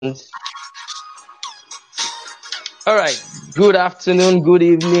All right. Good afternoon, good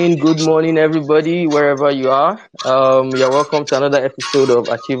evening, good morning, everybody, wherever you are. You're welcome to another episode of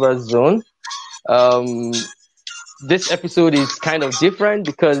Achievers Zone. This episode is kind of different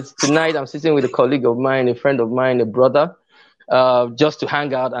because tonight I'm sitting with a colleague of mine, a friend of mine, a brother, just to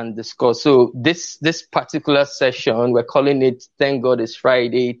hang out and discuss. So this particular session, we're calling it "Thank God It's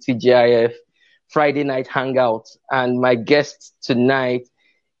Friday" (TGIF) Friday Night Hangout, and my guest tonight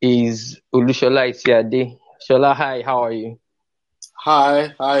is Olushola Isiade. Shola, hi, how are you?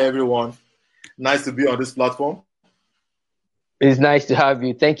 Hi everyone. Nice to be on this platform. It's nice to have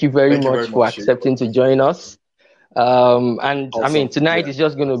you. Thank you very Thank you much very for much. accepting to join us. And I mean, Awesome. tonight is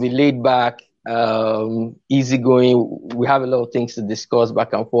just going to be laid back, easygoing. We have a lot of things to discuss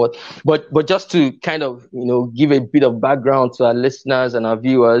back and forth. But just to kind of, give a bit of background to our listeners and our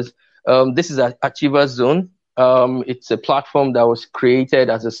viewers, this is Achievers Zone. It's a platform that was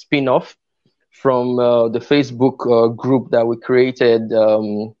created as a spin-off from the Facebook group that we created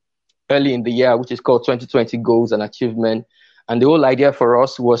early in the year, which is called 2020 Goals and Achievement. And the whole idea for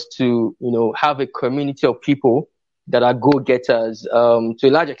us was to, have a community of people that are goal-getters. To a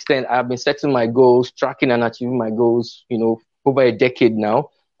large extent, I've been setting my goals, tracking and achieving my goals, over a decade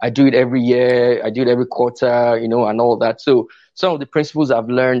now. I do it every year. I do it every quarter, and all that. So some of the principles I've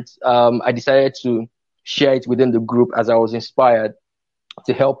learned, I decided to share it within the group as I was inspired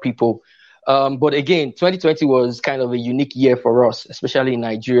to help people. But again, 2020 was kind of a unique year for us, especially in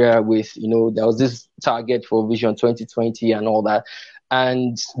Nigeria with, there was this target for Vision 2020 and all that.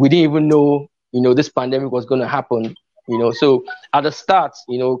 And we didn't even know, this pandemic was going to happen, So at the start,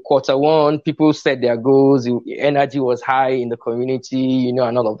 quarter one, people set their goals, energy was high in the community,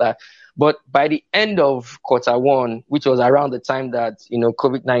 and all of that. But by the end of quarter one, which was around the time that,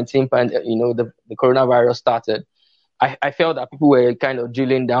 COVID-19, the coronavirus started, I felt that people were kind of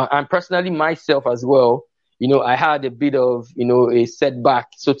drilling down, and personally myself as well, I had a bit of, a setback,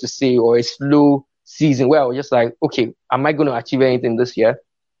 so to say, or a slow season where I was just like, okay, am I going to achieve anything this year?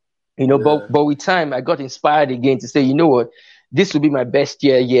 But with time, I got inspired again to say, you know what, this will be my best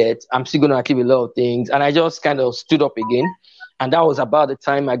year yet. I'm still going to achieve a lot of things. And I just kind of stood up again. And that was about the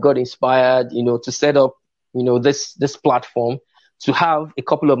time I got inspired, to set up, this platform, to have a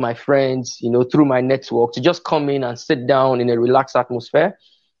couple of my friends, through my network, to just come in and sit down in a relaxed atmosphere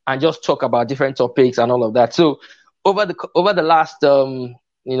and just talk about different topics and all of that. So over the last,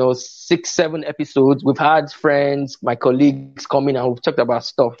 6-7 episodes, we've had friends, my colleagues come in and we've talked about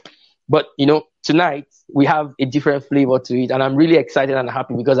stuff. But, tonight we have a different flavor to it. And I'm really excited and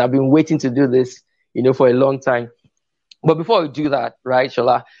happy because I've been waiting to do this, for a long time. But before we do that, right,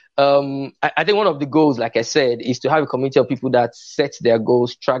 Shola, I think one of the goals, like I said, is to have a community of people that set their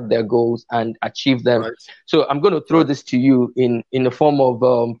goals, track their goals, and achieve them. Right. So I'm going to throw this to you in the form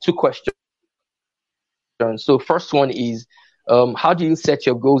of 2 questions. So first one is, how do you set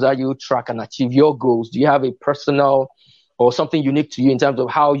your goals? How do you track and achieve your goals? Do you have a personal or something unique to you in terms of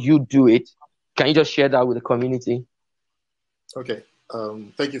how you do it? Can you just share that with the community? Okay.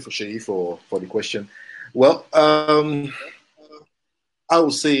 Thank you for Sheyi for the question. Well, I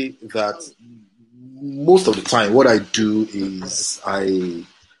would say that most of the time what I do is I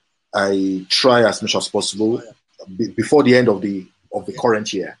try as much as possible before the end of the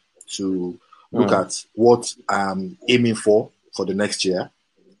current year to look at what I'm aiming for the next year,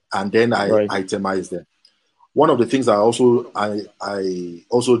 and then I itemize them. One of the things I also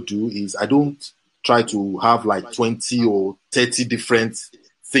do is I don't try to have like 20 or 30 different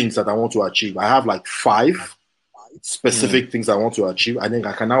things that I want to achieve. I have like 5 specific things I want to achieve. I think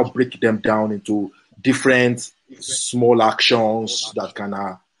I can now break them down into different small actions that can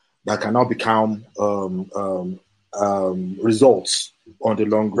now become results on the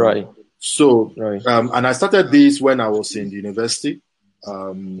long run. Right. So, and I started this when I was in the university.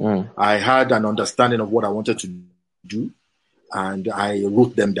 I had an understanding of what I wanted to do, and I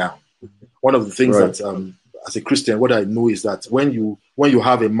wrote them down. One of the things that, as a Christian, what I know is that when you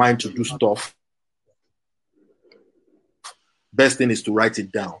have a mind to do stuff, best thing is to write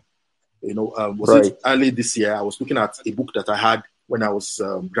it down. It early this year? I was looking at a book that I had when I was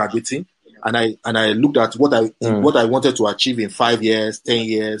graduating, and I looked at what I wanted to achieve in 5 years, 10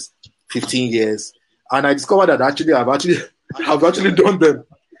 years, 15 years, and I discovered that I've actually done them.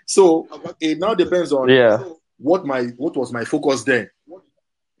 So it now depends on what was my focus then.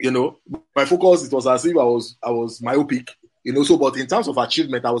 My focus, it was as if I was myopic. So but in terms of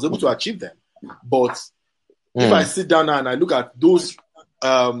achievement, I was able to achieve them. But if I sit down now and I look at those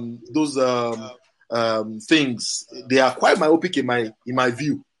things, they are quite myopic in my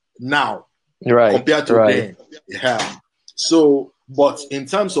view now, compared to then. Yeah. So But in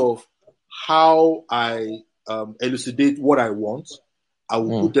terms of how I elucidate what I want, I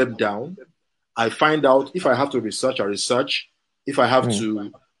will put them down. I find out if I have to research, I research. If I have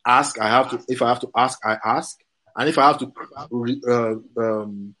to ask, I have to. If I have to ask, I ask. And if I have to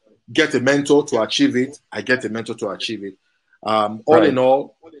get a mentor to achieve it, I get a mentor to achieve it. All in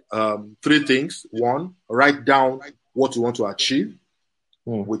all, 3 things. 1, write down what you want to achieve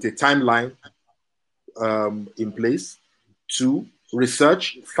with a timeline in place. 2,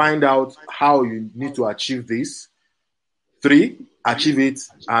 research, find out how you need to achieve this. 3, achieve it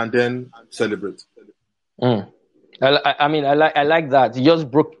and then celebrate. I like that. You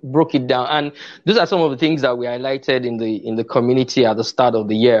just broke it down, and those are some of the things that we highlighted in the community at the start of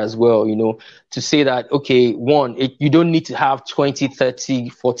the year as well. To say that, okay, one, you don't need to have 20, 30,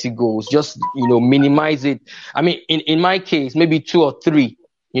 40 goals. Just minimize it. I mean, in my case, maybe 2 or 3,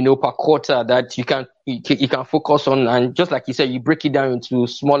 per quarter that you can focus on, and just like you said, you break it down into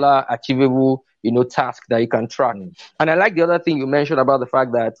smaller, achievable tasks that you can track. And I like the other thing you mentioned about the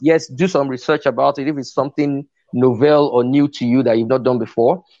fact that, yes, do some research about it if it's something novel or new to you that you've not done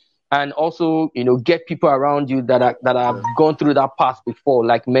before, and also get people around you that have gone through that path before,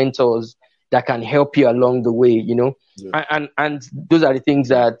 like mentors that can help you along the way. And those are the things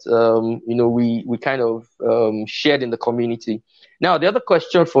that we kind of shared in the community. Now, the other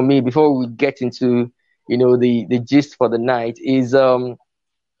question for me before we get into the gist for the night is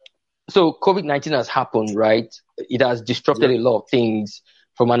so COVID-19 has happened, right? It has disrupted a lot of things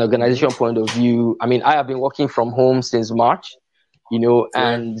from an organization point of view. I mean, I have been working from home since March,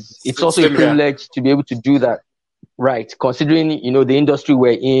 and it's also a privilege to be able to do that, right? Considering, the industry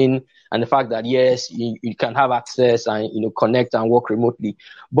we're in and the fact that, yes, you can have access and, connect and work remotely.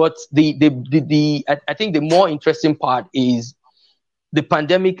 But I think the more interesting part is the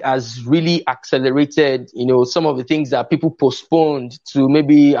pandemic has really accelerated, some of the things that people postponed to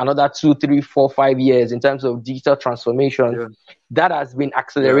maybe another 2, 3, 4, 5 years in terms of digital transformation. Yeah. That has been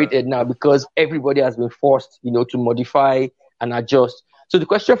accelerated now because everybody has been forced, to modify and adjust. So the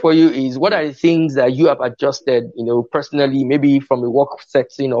question for you is, what are the things that you have adjusted, personally, maybe from a work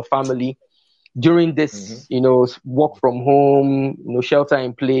setting or family during this, work from home, shelter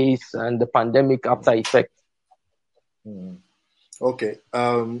in place and the pandemic after effect? Okay.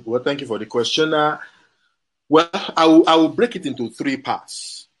 Well, thank you for the question. Well, I will break it into 3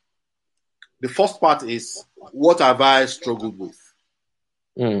 parts. The first part is, what have I struggled with?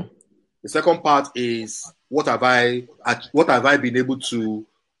 The second part is, what have I been able to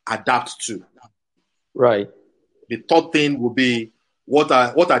adapt to? Right. The third thing will be, what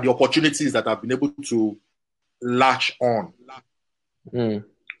are the opportunities that I've been able to latch on?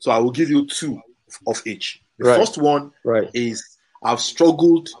 So I will give you 2 of each. The first one is, I've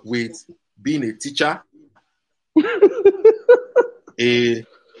struggled with being a teacher, a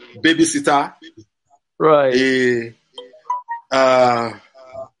babysitter,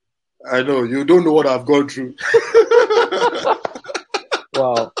 I know you don't know what I've gone through.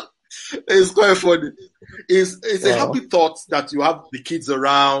 Wow, it's quite funny. It's a happy thought that you have the kids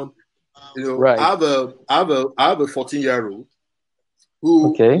around. I have a 14-year-old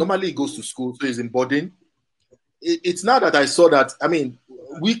who normally goes to school, so he's in boarding. It's now that I saw that, I mean,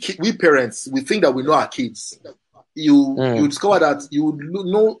 we parents, we think that we know our kids. You discover that you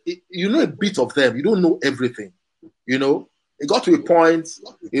know a bit of them. You don't know everything. It got to a point,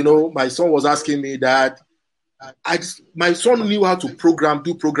 my son was asking me, Dad, my son knew how to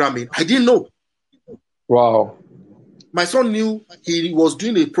do programming. I didn't know. Wow. My son knew he was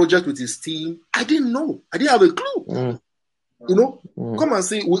doing a project with his team. I didn't know. I didn't have a clue. Come and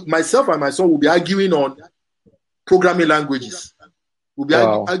see, myself and my son will be arguing on programming languages. We'll be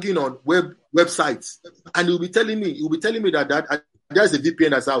arguing on websites, and he'll be telling me that there's a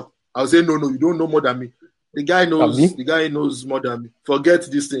VPN that's out. I'll say, no, you don't know more than me. The guy knows. The guy knows more than me. Forget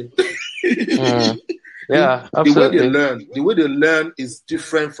this thing. Yeah, absolutely. The way they learn is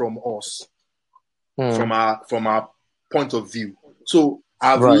different from us, from our point of view. So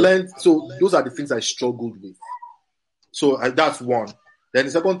I've learned. So those are the things I struggled with. So that's one. Then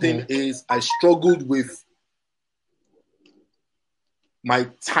the second thing is, I struggled with my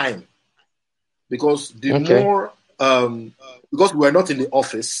time, because more because we're not in the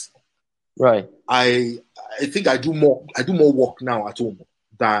office, right? I think I do more work now at home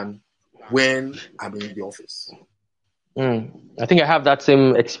than when I'm in the office. I think I have that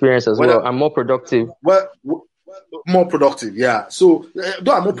same experience as well. I'm more productive. More productive, yeah. So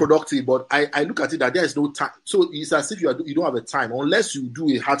though I'm more productive, but I look at it that there is no time. So it's as if you don't have a time unless you do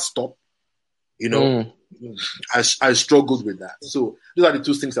a hard stop. I struggled with that. So those are the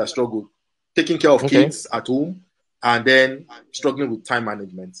 2 things I struggled: taking care of kids at home and then struggling with time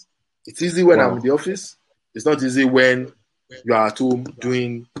management. It's easy when I'm in the office. It's not easy when you are at home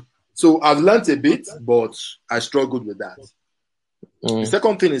doing. So I've learned a bit, but I struggled with that. The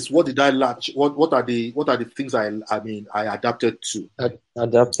second thing is, what did I latch? What are the things I adapted to?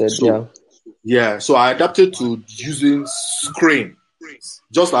 Yeah. So I adapted to using screen,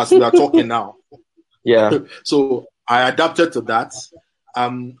 just as we are talking now. Yeah. So I adapted to that.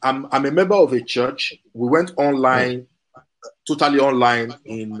 I'm a member of a church. We went online, totally online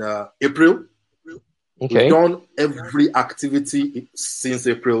in April. Okay. We've done every activity since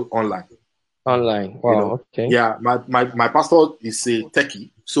April online. Online. Wow. Okay. Yeah, my pastor is a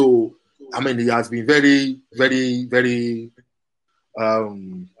techie, so he has been very, very, very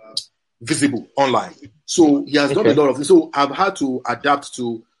visible online. So he has done a lot of things. So I've had to adapt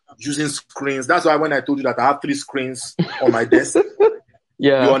to using screens. That's why when I told you that I have 3 screens on my desk,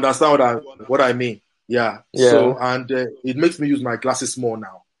 you understand what I mean. Yeah. So it makes me use my glasses more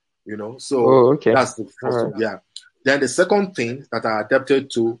now. So that's the first one. Yeah. Then the second thing that I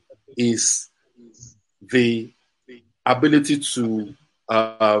adapted to is the ability to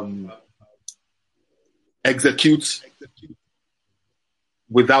execute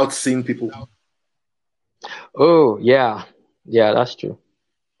without seeing people. Oh, yeah. Yeah, that's true.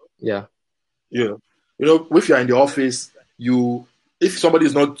 Yeah. Yeah. If you're in the office, if somebody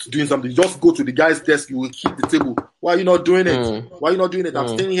is not doing something, just go to the guy's desk, you will hit the table. Why are you not doing it? Why are you not doing it? I'm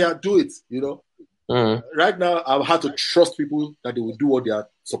staying here, do it. Right now, I've had to trust people that they will do what they are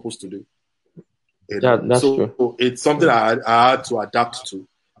supposed to do. That's true. So it's something I had to adapt to.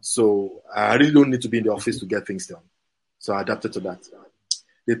 So I really don't need to be in the office to get things done. So I adapted to that.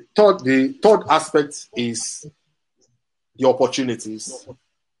 The third aspect is the opportunities.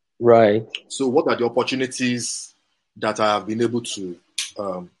 Right. So what are the opportunities that I have been able to?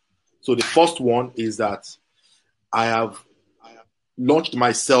 So the first one is that I have launched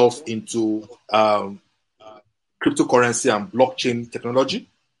myself into cryptocurrency and blockchain technology.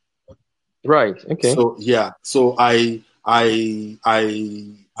 Right. Okay. So yeah. So I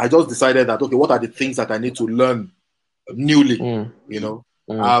just decided that what are the things that I need to learn newly?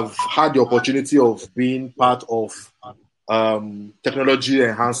 I've had the opportunity of being part of technology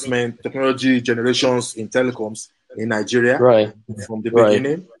enhancement, technology generations in telecoms in Nigeria from the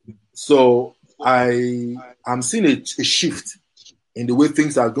beginning. So I'm seeing a shift in the way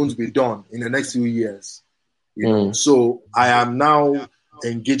things are going to be done in the next few years. So I am now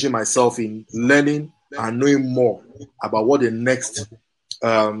engaging myself in learning and knowing more about what the next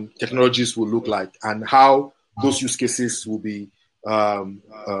technologies will look like and how those use cases will be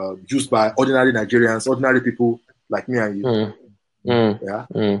used by ordinary Nigerians, ordinary people like me and you. Yeah.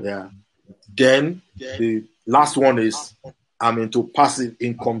 Then the last one is I'm into passive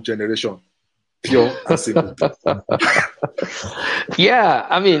income generation, pure and simple. Yeah,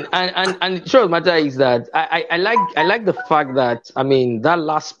 and the truth of the matter is that I like the fact that that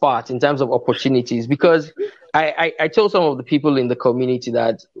last part in terms of opportunities, because I told some of the people in the community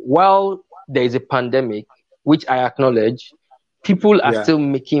that while there is a pandemic, which I acknowledge, people are still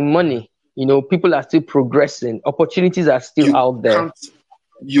making money. People are still progressing. Opportunities are still out there.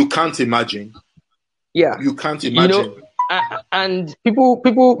 You can't imagine. Yeah, you can't imagine. And people,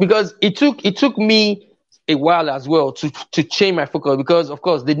 because it took me a while as well to change my focus, because of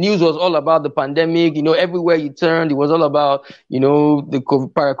course the news was all about the pandemic. Everywhere you turned, it was all about the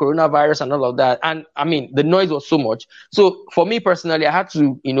coronavirus and all of that. And the noise was so much. So for me personally, I had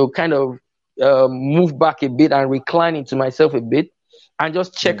to kind of move back a bit and recline into myself a bit and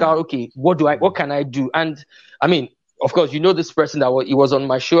just check out, okay, what can I do? And of course, this person that he was on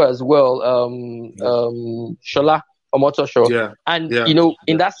my show as well, Shola Omotosho. And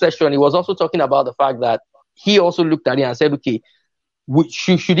in that session, he was also talking about the fact that he also looked at it and said, okay,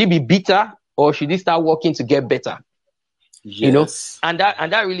 should he be bitter or should he start working to get better? Yes. And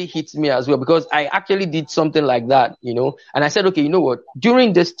that really hits me as well, because I actually did something like that, and I said, okay, what,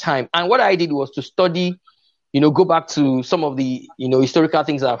 during this time, and what I did was to study, go back to some of the, historical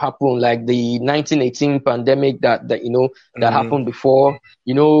things that have happened, like the 1918 pandemic that happened before,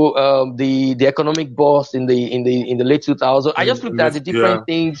 the economic bust in the late 2000s. I just looked at the different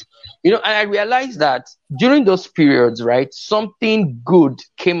things, and I realized that during those periods, right, something good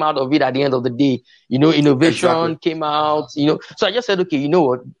came out of it at the end of the day. Innovation came out, so I just said, okay,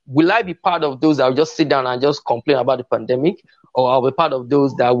 what, will I be part of those that will just sit down and just complain about the pandemic? Or I'll be part of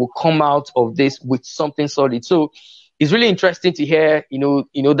those that will come out of this with something solid. So it's really interesting to hear,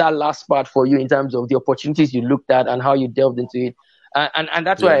 that last part for you in terms of the opportunities you looked at and how you delved into it. And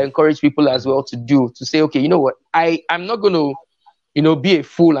that's what I encourage people as well to do, to say, okay, what, I'm not going to be a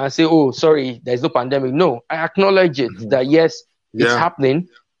fool and say, oh, sorry, there's no pandemic. No, I acknowledge it that yes, it's happening.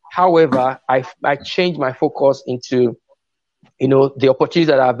 However, I changed my focus into, the opportunities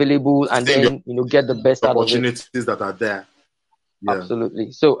that are available, and then, get the best out of it. Opportunities that are there. Yeah.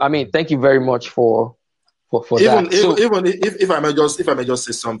 Absolutely. So, I mean, thank you very much for that. Even if I may just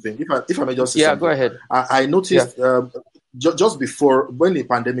say something. If I may just say something. Go ahead. I noticed just before, when the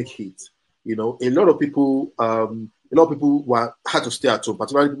pandemic hit, a lot of people had to stay at home,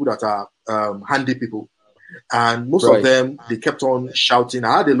 particularly people that are handy people, and most of them, they kept on shouting.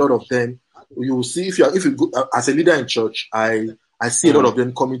 I had a lot of them. You will see if you go, as a leader in church, I see a lot of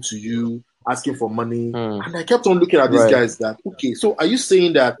them coming to you asking for money, and I kept on looking at these guys. That okay, so are you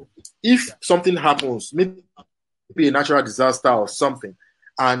saying that if something happens, maybe a natural disaster or something,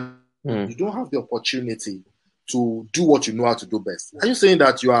 and you don't have the opportunity to do what you know how to do best, are you saying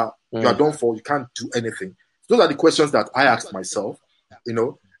that you are done for? You can't do anything? Those are the questions that I asked myself.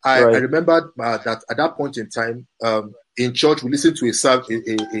 I remembered that at that point in time, in church, we listened to a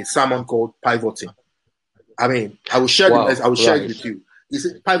sermon called Pivoting. I mean, I will share it with you. He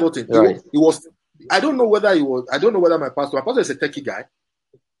said pivoting. It was. I don't know whether my pastor is a techie guy,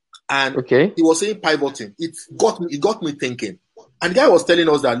 and he was saying pivoting. It got me thinking. And the guy was telling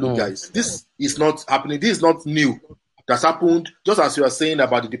us that, look, guys, this is not happening. This is not new. That's happened, just as you were saying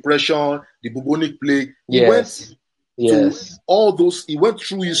about the depression, the bubonic plague. He went to all those. He went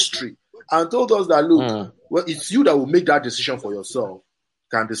through history and told us that, look, well, it's you that will make that decision for yourself.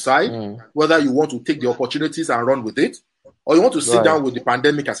 You can decide whether you want to take the opportunities and run with it, or you want to sit down with the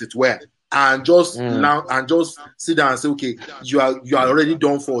pandemic, as it were, and just sit down and say, okay, you are already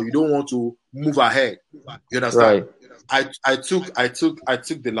done for. You don't want to move ahead. You understand? I took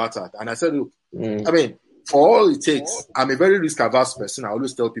the latter, and I said, look, I mean, for all it takes, I'm a very risk averse person. I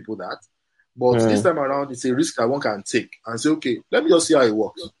always tell people that, but this time around, it's a risk that one can take and say, okay, let me just see how it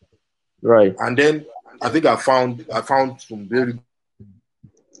works. Right. And then I think I found some very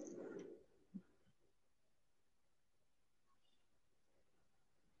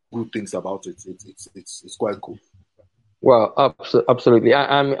good things about it. It's quite cool. Well, absolutely.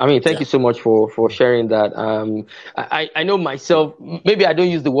 I mean, thank you so much for sharing that. I know myself, maybe I don't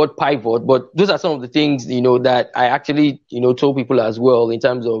use the word pivot, but those are some of the things, that I actually, told people as well, in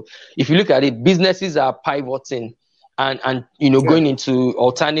terms of, if you look at it, businesses are pivoting and going into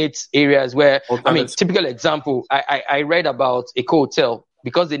alternate areas where, I mean, typical example, I read about a hotel,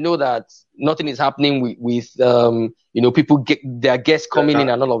 because they know that nothing is happening with people their guests coming in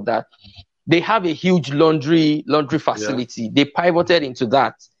and all of that. They have a huge laundry facility. They pivoted into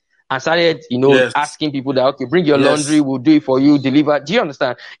that and started, asking people that, okay, bring your laundry, we'll do it for you, deliver. Do you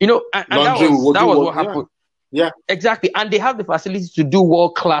understand? And that was what happened. Yeah, exactly. And they have the facility to do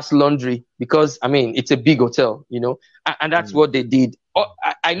world-class laundry because, I mean, it's a big hotel, and that's what they did.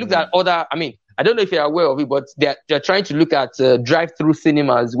 I looked at other, I mean, I don't know if you're aware of it, but they're trying to look at drive-through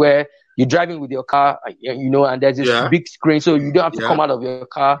cinemas where you're driving with your car, and there's this big screen, so you don't have to come out of your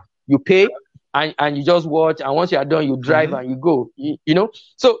car. You pay and you just watch, and once you are done, you drive and you go.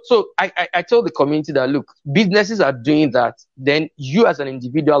 So I told the community that, look, businesses are doing that. Then you as an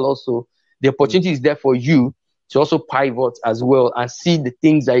individual also, the opportunity is there for you to also pivot as well and see the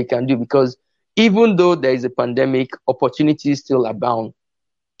things that you can do, because even though there is a pandemic, opportunities still abound.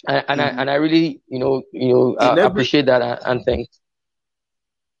 And I really appreciate that and thanks.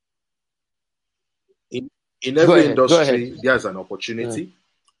 In every industry, there's an opportunity.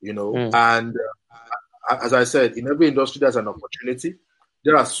 And as I said, in every industry, there's an opportunity.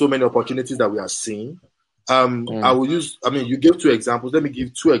 There are so many opportunities that we are seeing. You gave 2 examples. Let me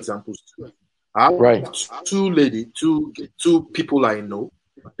give 2 examples. I have 2 people I know.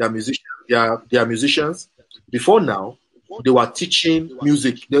 They are musicians. They are musicians. Before now, they were teaching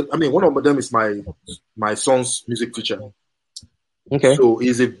music. One of them is my son's music teacher. Okay. So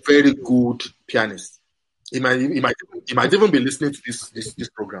he's a very good pianist. He might even be listening to this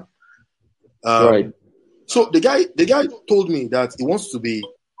program. So the guy told me that he wants to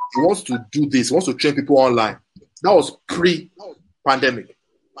do this. He wants to train people online. That was pre-pandemic.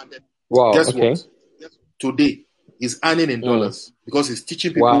 Wow. Guess what? Today he's earning in dollars because he's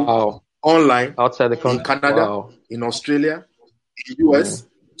teaching people online outside the country, in Canada, in Australia, in the US.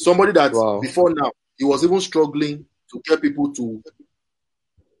 Somebody that before now he was even struggling to get people to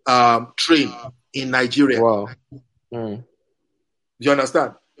train in Nigeria. Wow. Do you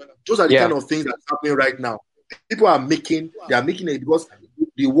understand? Those are the kind of things that's happening right now. People are making it because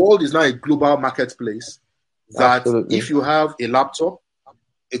the world is now a global marketplace. That if you have a laptop,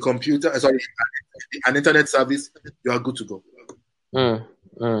 a computer, an internet service, you are good to go.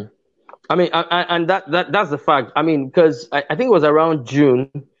 I mean, and that's the fact. I mean, because I think it was around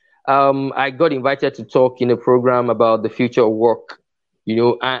June, I got invited to talk in a program about the future of work.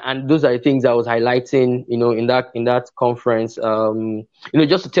 And those are the things I was highlighting, in that conference.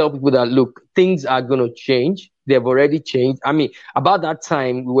 Just to tell people that look, things are going to change. They've already changed. I mean, about that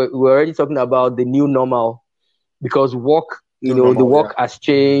time, we were already talking about the new normal because work. The work has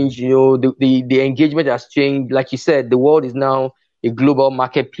changed. The engagement has changed. Like you said, the world is now a global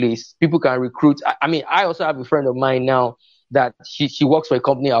marketplace. People can recruit. I mean, I also have a friend of mine now that she works for a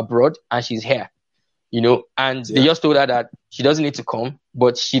company abroad and she's here, and they just told her that she doesn't need to come,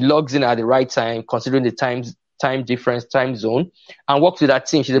 but she logs in at the right time, considering the time difference, time zone, and works with that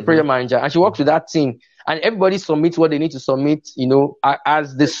team. She's a project manager and she works with that team, and everybody submits what they need to submit,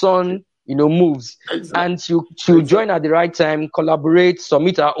 as the sun, moves. Exactly. And she'll join at the right time, collaborate,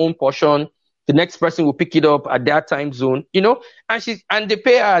 submit her own portion. The next person will pick it up at their time zone, and they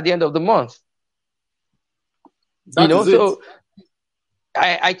pay her at the end of the month. So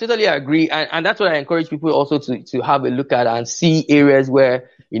I totally agree. And that's what I encourage people also to have a look at and see areas where,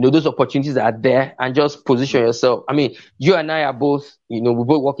 those opportunities are there and just position yourself. I mean, you and I are both, we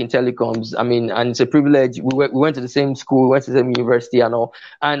both work in telecoms. I mean, and it's a privilege. We went to the same school, we went to the same university and all.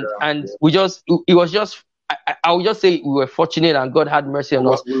 And it was just, I would just say we were fortunate and God had mercy on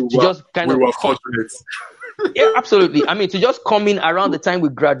us to just kind of. We were fortunate. Yeah, absolutely. I mean, to just come in around the time we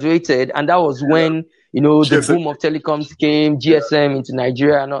graduated, and that was when, the boom of telecoms came, GSM into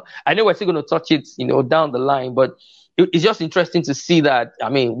Nigeria. And all. I know we're still going to touch it, down the line, but it's just interesting to see that. I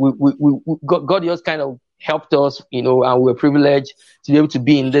mean, God just kind of helped us, and we're privileged to be able to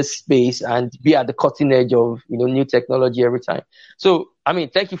be in this space and be at the cutting edge of, new technology every time. So, I mean,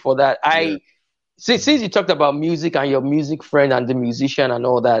 thank you for that. Since you talked about music and your music friend and the musician and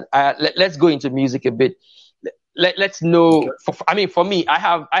all that, let's go into music a bit. Let's know. For me, I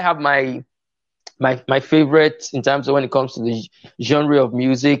have my favorite in terms of when it comes to the genre of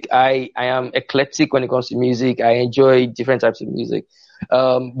music. I am eclectic when it comes to music. I enjoy different types of music.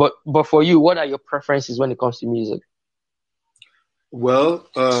 But for you, what are your preferences when it comes to music? Well,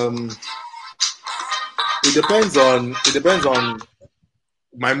 it depends on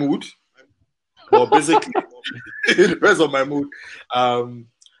my mood. But basically, it depends on my mood.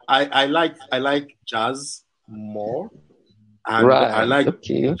 I like jazz more, and right. I like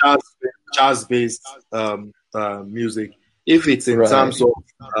jazz-based music. If it's in terms of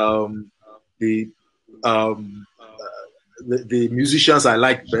the musicians I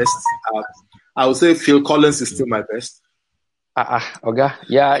like best, I would say Phil Collins is still my best. Okay.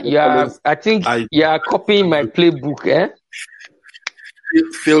 Yeah. I think you are copying my playbook, eh?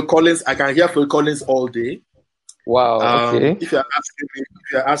 Phil Collins, I can hear Phil Collins all day. Wow. Okay. If you're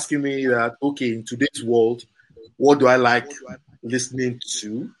asking me that, okay, in today's world, what do I like listening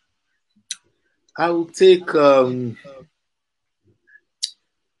to? I will take who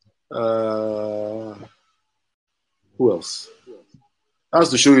else? That's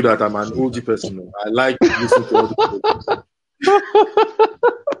to show you that I'm an oldie person. I like listening to all the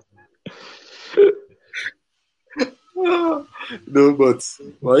No, but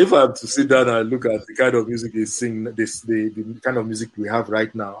if I have to sit down and look at the kind of music they sing, the kind of music we have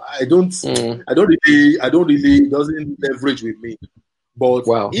right now, I don't really, it doesn't leverage with me. But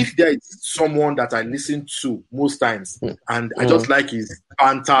if there is someone that I listen to most times, and I just like his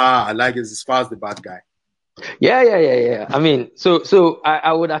banter, I like his far as the bad guy. Yeah. I mean, so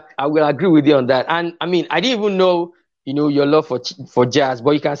I will agree with you on that. And I mean, I didn't even know, your love for jazz,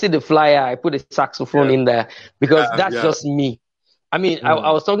 but you can see the flyer. I put a saxophone in there because that's just me. I mean,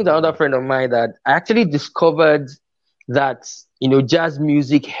 I was talking to another friend of mine that I actually discovered that, jazz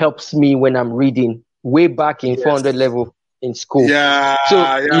music helps me when I'm reading way back in 400 level in school. So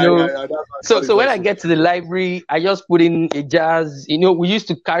when I get to the library, I just put in a jazz, we used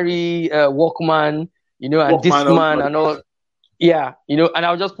to carry Walkman, and Discman and all. Yeah, and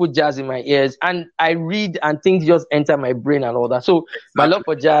I'll just put jazz in my ears and I read and things just enter my brain and all that. So my love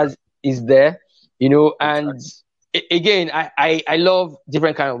for jazz is there, and again, I love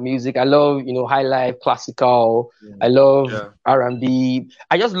different kind of music. I love, high life, classical. I love R&B.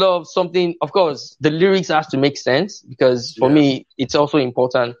 I just love something. Of course, the lyrics has to make sense because for me, it's also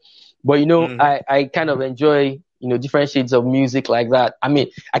important. But, I kind of enjoy, different shades of music like that. I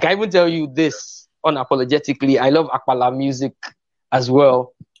mean, I can even tell you this unapologetically. I love Akpala music as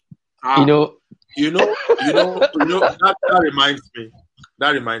well. That reminds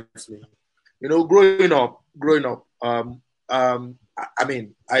me. Growing up. I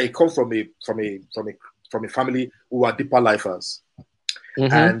mean, I come from a family who are deeper lifers,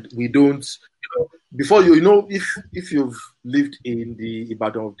 and we don't. before you know, if you've lived in the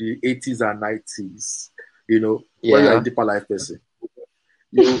Ibadan of the 80s and 90s, when you're a deeper life person,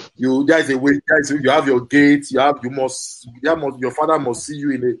 there's a way, you have your gate, your father must see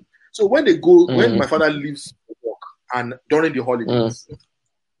you in it. So when they go, when my father leaves work and during the holidays,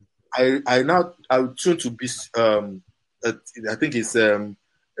 I would tune to be I think it's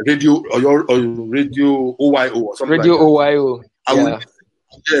radio or radio OYO or something radio like that. OYO.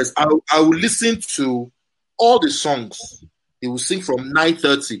 I will listen to all the songs. They will sing from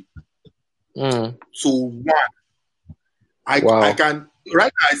 9:30 to 1. I can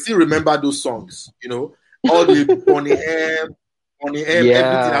right now. I still remember those songs. All the Bonnie M, everything.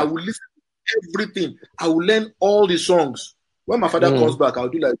 I will listen to everything. I will learn all the songs. When my father comes back, I'll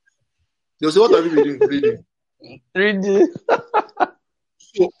do like. They'll say, "What have you been doing?" Reading.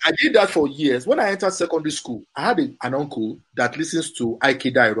 So I did that for years. When I entered secondary school, I had an uncle that listens to Ike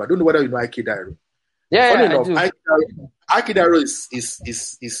Dairo. I don't know whether you know Ike Dairo. Yeah, Funny enough, Ike Dairo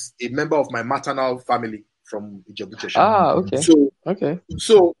is a member of my maternal family from Ijebu-Ijesha. Okay.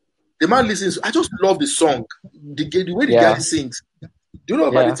 So the man listens. I just love the song, the way the guy sings. Do you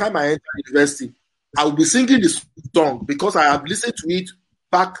know? By the time I entered university, I will be singing this song because I have listened to it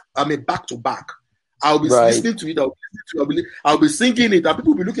back to back. I'll be listening to it. I'll be singing it, and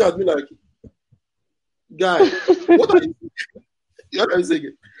people will be looking at me like, "Guy, what are you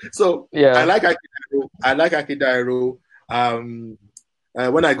singing?" So I like Ike Dairo.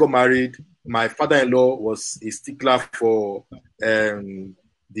 When I got married, my father-in-law was a stickler for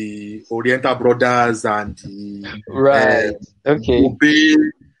the Oriental Brothers and the Obey.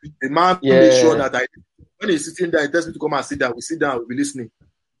 The man made sure that when he's sitting there, he tells me to come and sit down. We sit down, we'll be listening.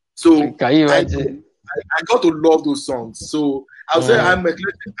 So can you imagine? I got to love those songs. So I'll say I'm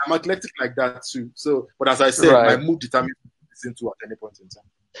eclectic like that too. So, but as I said, my mood determines what to listen to at any point in time.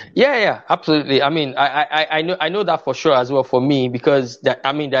 Yeah, absolutely. I mean, I know that for sure as well for me, because there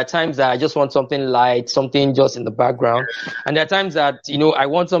are times that I just want something light, something just in the background, and there are times that I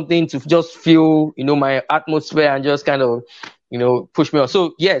want something to just feel my atmosphere and just kind of push me on.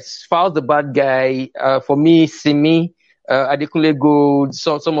 So yes, Falz the Bad Guy, for me, Simi, Adekunle Gold,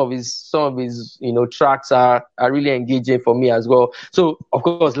 some of his tracks are really engaging for me as well. So of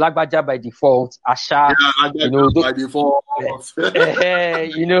course, Lagbaja by default, Asha, by default.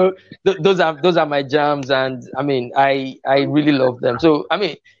 Those are my jams, and I mean I really love them. So I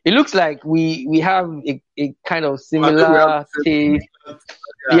mean, it looks like we have a kind of similar taste.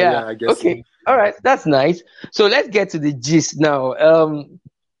 Yeah, I guess. Okay. All right, that's nice. So let's get to the gist now.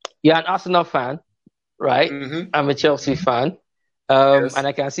 You're an Arsenal fan, right? Mm-hmm. I'm a Chelsea fan. And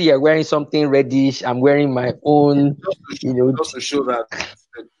I can see you're wearing something reddish. I'm wearing my own, just to show that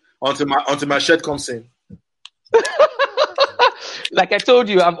until my shirt comes in. Like I told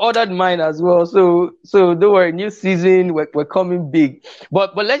you, I've ordered mine as well. So don't worry, new season, we're coming big.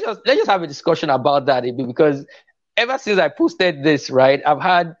 But let's just have a discussion about that a bit, because ever since I posted this, right, I've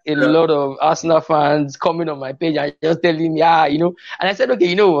had a lot of Arsenal fans coming on my page and just telling me, and I said, okay,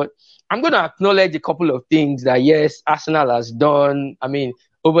 you know what? I'm going to acknowledge a couple of things that, yes, Arsenal has done. I mean,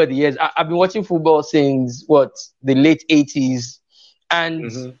 over the years, I've been watching football since, the late 80s.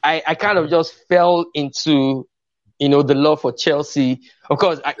 And I kind of just fell into, the love for Chelsea. Of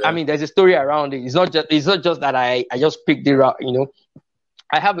course, I mean, there's a story around it. It's not just that I just picked it up,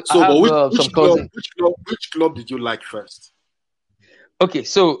 I have some cousins. Which club did you like first? Okay,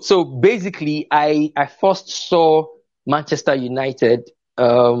 so basically, I first saw Manchester United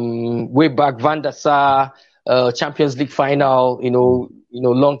way back, Van der Sar, Champions League final,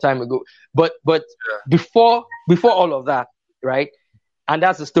 long time ago. But before all of that, right? And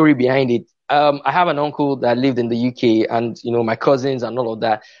that's the story behind it. I have an uncle that lived in the UK, and my cousins and all of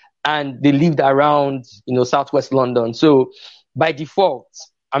that, and they lived around southwest London. So by default,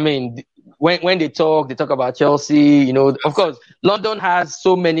 I mean, when they talk about Chelsea, of course, London has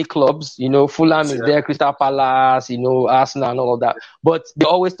so many clubs, Fulham is there, Crystal Palace, Arsenal and all of that. But they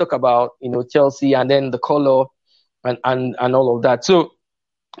always talk about, Chelsea and then the colour and all of that. So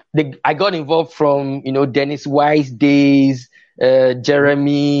I got involved from, Dennis Wise days,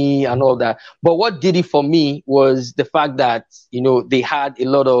 Jeremy and all that. But what did it for me was the fact that, they had a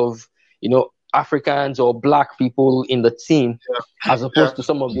lot of, Africans or black people in the team, as opposed to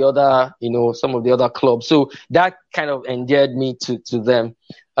some of the other clubs. So that kind of endeared me to them.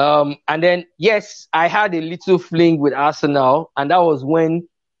 And then, yes, I had a little fling with Arsenal, and that was when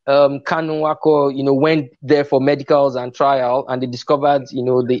Kanu Wako, went there for medicals and trial, and they discovered,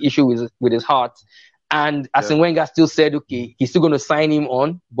 the issue with his heart. And Arsene Wenger still said, okay, he's still going to sign him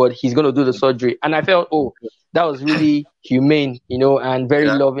on, but he's going to do the surgery. And I felt, that was really humane, and very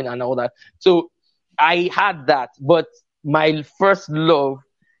loving and all that. So I had that, but my first love,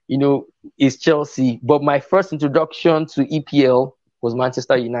 is Chelsea. But my first introduction to EPL was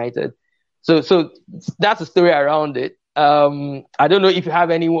Manchester United. So that's the story around it. I don't know if you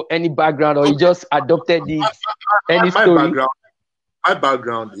have any background or you just adopted it. Any story? My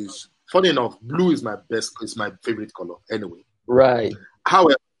background is, funny enough, blue is my favorite color anyway. Right.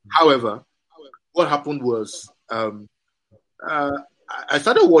 However, what happened was I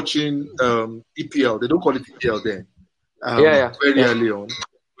started watching EPL. They don't call it EPL then. Very early on,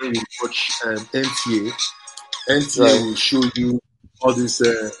 when you watch NTA will show you all these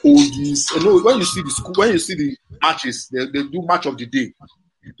oldies. When you see the matches, they do match of the day.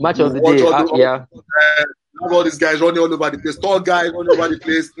 Match of the day, all these guys running all over the place, tall guys running over the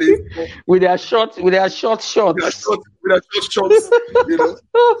place, with their short shots. With their short shots, So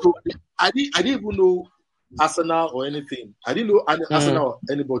I didn't even know Arsenal or anything. I didn't know Arsenal or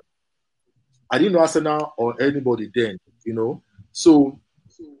anybody. I didn't know Arsenal or anybody then, So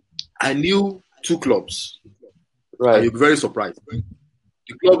I knew two clubs. Right. And you'll be very surprised. The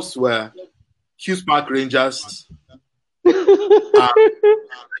clubs were Hughes Park Rangers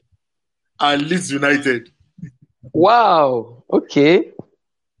and Leeds United. Wow. Okay.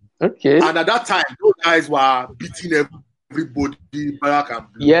 And at that time, those guys were beating everybody.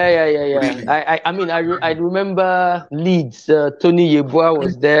 Yeah. Really. I remember Leeds. Tony Yeboah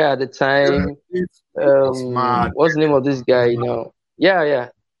was there at the time. What's the name of this guy now? Yeah.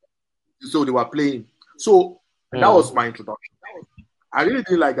 So they were playing. So that was my introduction. I really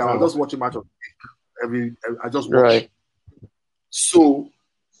didn't like that. I was just watching match of I just watched. Right. So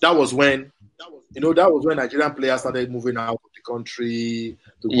that was when Nigerian players started moving out of the country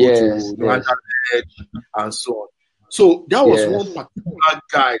to go to Bangladesh and so on. So that was one particular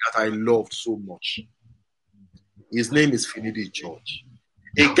guy that I loved so much. His name is Finidi George.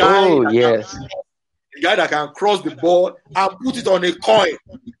 A guy that can cross the ball and put it on a coin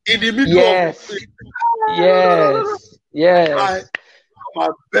in the middle of the field. Yes. My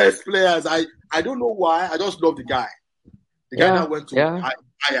best players. I don't know why. I just love the guy. The guy that went to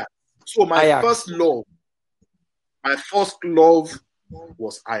Ajax. So my first love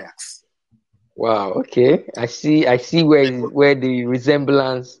was Ajax. Wow. Okay. I see where the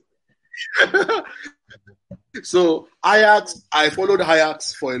resemblance. So Ajax, I followed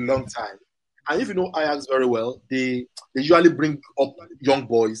Ajax for a long time. And if you know Ajax very well, they usually bring up young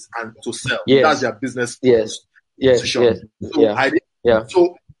boys and to sell. Yes. That's their business. Yes. So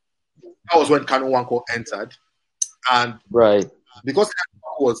that was when Kanu Nwankwo entered. And because Kanu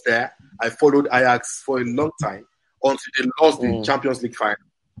Nwankwo was there, I followed Ajax for a long time until they lost the Champions League final.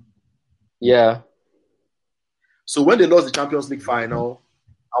 Yeah. So when they lost the Champions League final,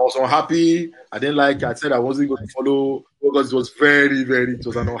 I was unhappy. I didn't like it. I said I wasn't going to follow because it was very, very, it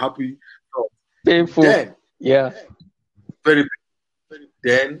was an unhappy. Painful. Then, very.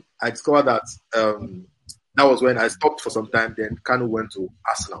 Then I discovered that that was when I stopped for some time. Then Kanu went to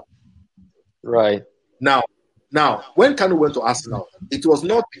Arsenal. Right. Now, when Kanu went to Arsenal, it was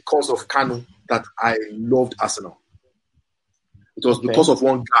not because of Kanu that I loved Arsenal. It was because of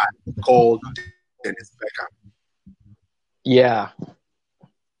one guy called Dennis Bergkamp. Yeah.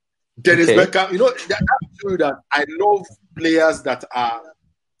 Dennis Bergkamp, that shows you that I love players that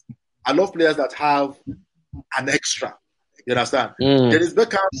have an extra. You understand? Dennis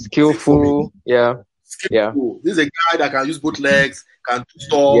Bergkamp, skillful. Yeah. This is a guy that can use both legs, can do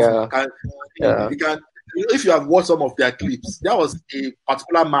stuff. He can. If you have watched some of their clips, there was a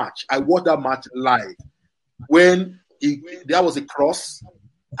particular match. I watched that match live when there was a cross,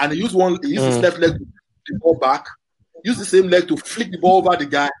 and he used his left leg to put the ball back, used the same leg to flick the ball over the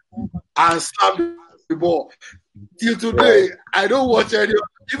guy, and slam the ball. Till today, I don't watch any.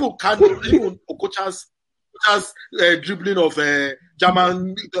 Even Okocha's dribbling of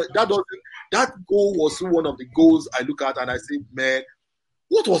German. That goal was one of the goals I look at and I say, man,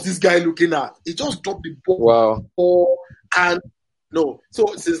 what was this guy looking at? He just dropped the ball. Wow. And so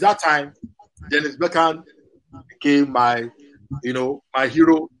since that time, Dennis Bergkamp became my hero.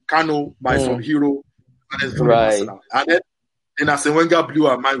 Kanu, my son hero. Right. And then Arsene Wenger blew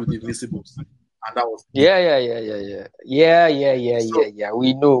our mind with the Invincibles. And that was Yeah.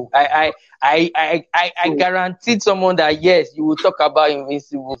 We know. I guaranteed someone that yes, you will talk about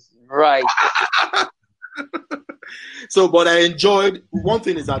Invincibles. Right. So, but I enjoyed. One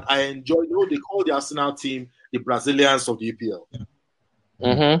thing is that I enjoyed. They call the Arsenal team the Brazilians of the EPL.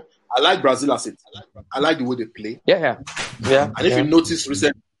 Mm-hmm. I like Brazil as it. I like the way they play. Yeah. And if you notice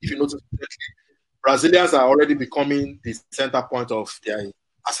recently, Brazilians are already becoming the center point of their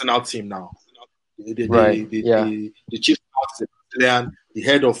Arsenal team now. The chief scout is a Brazilian. The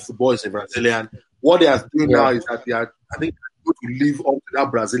head of football is a Brazilian. What they are doing now is that I think, going to live up to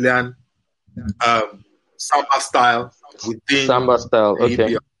that Brazilian samba style within Samba style.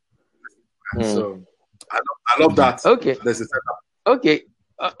 Okay. So I love that. Okay. Okay.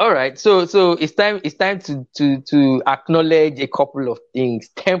 All right. So it's time to acknowledge a couple of things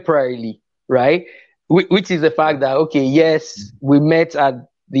temporarily, right? Which is the fact that, okay, yes, we met at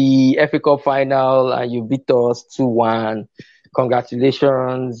the FA Cup final and you beat us 2-1.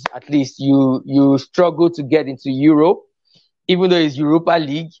 Congratulations. At least you struggled to get into Europe, even though it's Europa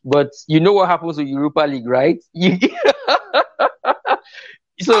League, but you know what happens with Europa League, right?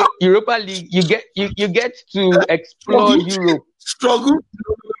 So Europa League, you get to explore Europe. Struggle.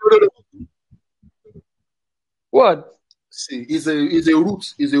 What? See, it's a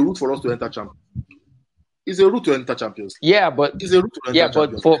route for us to enter Champions. It's a route to enter Champions. Yeah, but it's a route to enter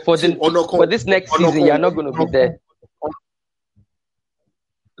Champions. For this next season, you're not going to be there.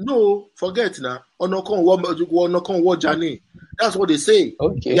 No, forget now. Onokon Wajani. That's what they say.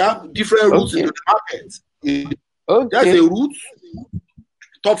 Okay. They have different routes into the market. There's a route,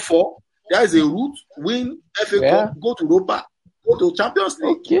 top 4. There's a route, win FA Cup, go to Europa, go to Champions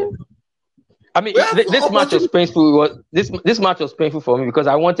League. Okay. I mean, this match was painful. This match was painful for me because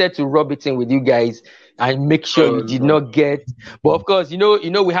I wanted to rub it in with you guys and make sure you did not get. But of course, you know,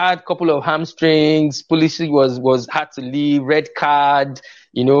 we had a couple of hamstrings. Pulisic had to leave. Red card.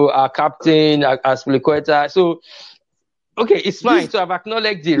 You know, our captain, Azpilicueta. So, okay, it's fine. So I've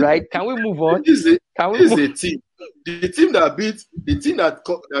acknowledged it, right? Can we move on? The team that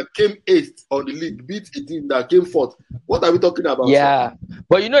came 8th on the league beat a team that came 4th. What are we talking about? Yeah,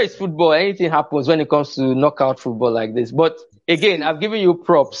 but you know it's football. Anything happens when it comes to knockout football like this. But again, I've given you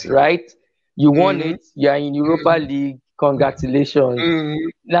props, right? You won it. You are in Europa League. Congratulations.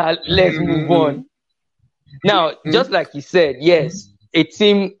 Now let's move on. Now, just like you said, yes, a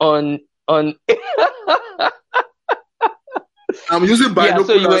team on. I'm using binoculars.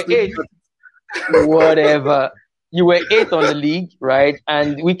 So you were 8th. Whatever. You were 8th on the league, right?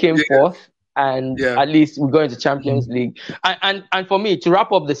 And we came 4th. And at least we go into Champions League. And for me, to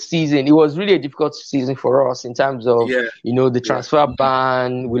wrap up the season, it was really a difficult season for us in terms of, you know, the transfer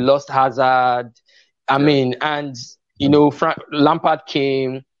ban. We lost Hazard. I mean, and, you know, Lampard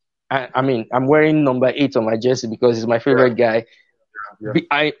came. I mean, I'm wearing number 8 on my jersey because he's my favorite guy.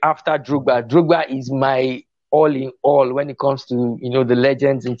 After Drogba is my all in all when it comes to, you know, the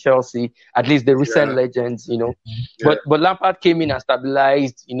legends in Chelsea, at least the recent legends, you know. But Lampard came in and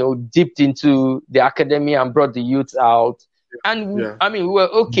stabilized, you know, dipped into the academy and brought the youth out. And I mean, we were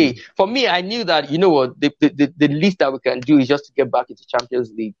okay. For me, I knew that, you know what, the least that we can do is just to get back into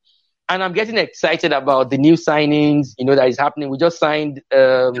Champions League. And I'm getting excited about the new signings, you know, that is happening. We just signed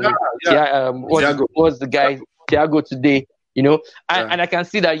what's the guy, Thiago today. You know, and I can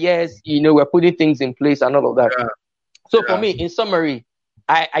see that, yes, you know, we're putting things in place and all of that. So for me, in summary,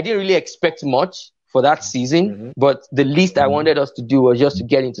 I didn't really expect much for that season, but the least I wanted us to do was just to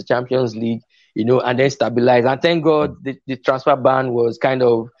get into Champions League, you know, and then stabilize. And thank God the transfer ban was kind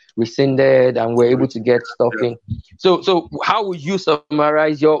of rescinded and we're able to get stuff in. So how would you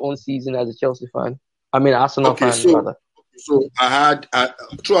summarize your own season as a Chelsea fan? I mean, Arsenal fan, rather. So I had,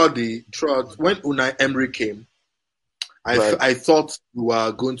 throughout when Unai Emery came, I thought we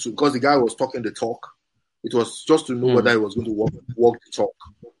were going to, because the guy was talking the talk. It was just to know whether he was going to walk the talk.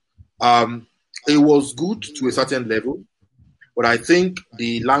 It was good to a certain level, but I think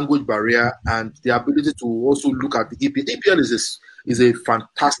the language barrier and the ability to also look at the EPL. EPL is a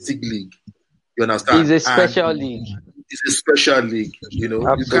fantastic league. You understand? It's a special league. It's a special league. You know,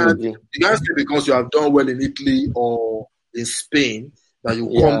 absolutely. You can't say because you have done well in Italy or in Spain that you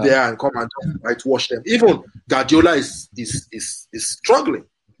come there and come and whitewash them. Even Guardiola is struggling.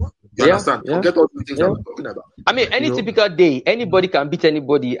 You understand? Forget all the things that we're talking about. I mean, any typical day, anybody can beat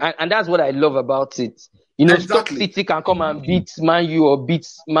anybody, and that's what I love about it. You know, Stoke City can come and beat Man U or beat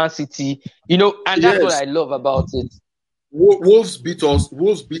Man City. You know, and that's what I love about it. Wolves beat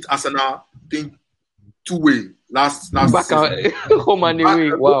Arsenal, I think, 2-way last season. Home and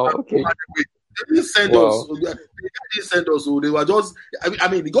away. Wow. Okay. They didn't send us. So they were just. I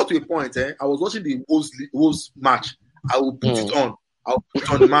mean, it got to a point. I was watching the Wolves match. I will put it on. I'll put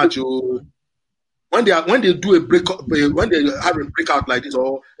on the match. When they do a breakout, when they have a breakout like this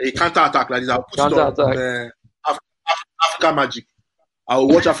or a counter attack like this, I'll put it on Africa Magic. I'll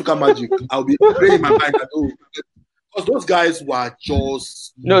watch Africa Magic. I'll be praying in my mind that because those guys were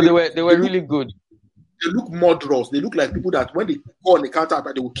just they were really good. They look murderous. They look like people that when they go on the counter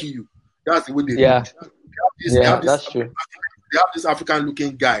attack, they will kill you. That's the way they look. That's true. They have this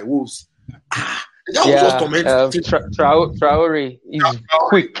African-looking guy, Wolves. The guy was just tormenting. Traore is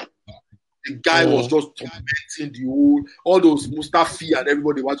quick. The guy was just tormenting all those Mustafi and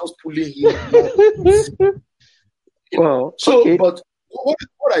everybody was just pulling him. Well, so, okay. But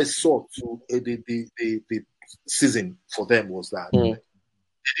what I saw to the season for them was that they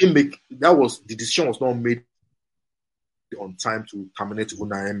didn't make, that was, the decision was not made on time to terminate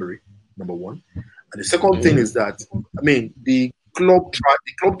Unai Emery, number one. And the second thing is that, I mean, the club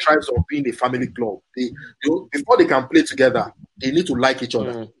thrives on being a family club. Before they can play together, they need to like each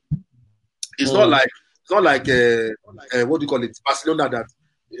other. It's not like what do you call it, Barcelona, that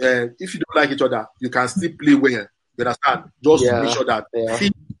if you don't like each other, you can still play well. You understand? Just to make sure that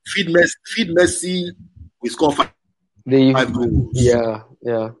feed Messi, we score 5 goals. Yeah.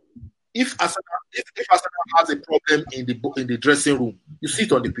 If Arsenal has a problem in the dressing room, you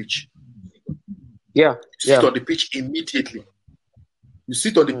sit on the pitch. Yeah. You sit on the pitch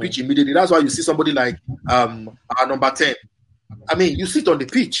immediately. That's why you see somebody like our number 10. I mean, you sit on the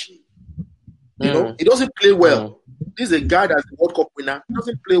pitch. You know, he doesn't play well. This is a guy that's a World Cup winner. He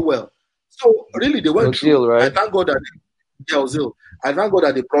doesn't play well. So really, they went through. Right? I thank God that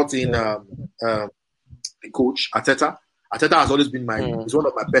they brought in the coach Arteta. Arteta has always been he's one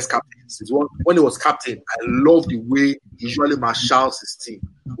of my best captains. When he was captain, I love the way he usually marshals his team.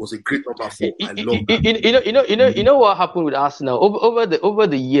 It was a great number 4. I love that. You know what happened with Arsenal over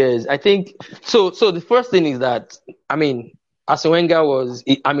the years. I think so. The first thing is that, I mean, Arsene Wenger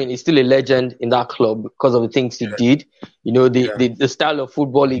he's still a legend in that club because of the things he did. You know, the style of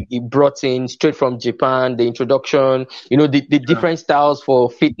football he brought in straight from Japan, the introduction, you know, the different styles for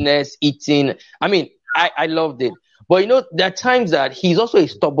fitness, eating. I mean, I loved it. But, you know, there are times that he's also a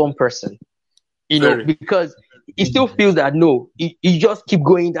stubborn person, you know, because he still feels that, no, he just keep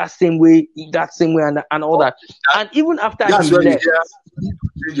going that same way and all that. And even after he left.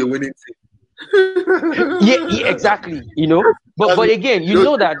 You're winning team. yeah, exactly. You know, but again, you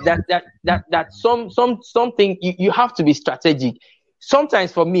know that something you have to be strategic.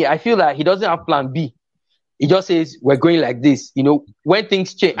 Sometimes for me, I feel like he doesn't have plan B. He just says we're going like this. You know, when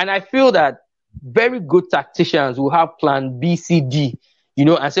things change, and I feel that very good tacticians will have plan B, C, D. You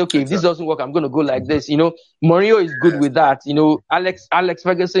know, and say, okay, if this doesn't work, I'm going to go like this. You know, Mourinho is good with that. You know, Sir Alex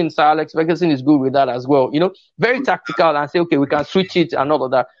Ferguson is good with that as well. You know, very tactical and say, okay, we can switch it and all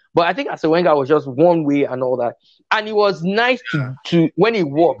of that. But I think Arsene Wenger was just one way and all that. And it was nice to when it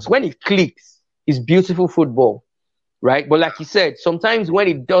works, when it clicks, it's beautiful football, right? But like you said, sometimes when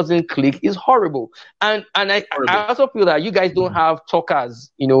it doesn't click, it's horrible. And I also feel that you guys don't have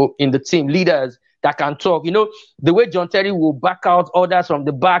talkers, you know, in the team, leaders that can talk. You know, the way John Terry will back out orders from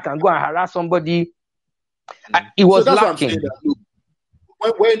the back and go and harass somebody, it was lacking.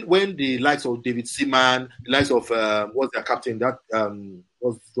 When the likes of David Seaman, the likes of what's their captain, that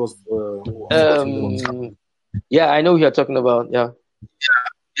yeah, I know who you're talking about. Yeah.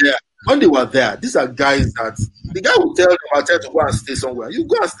 When they were there, these are guys that the guy will tell them, "I tell you to go and stay somewhere. You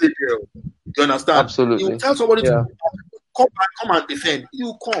go and stay there." You understand? Absolutely. You tell somebody to come and defend.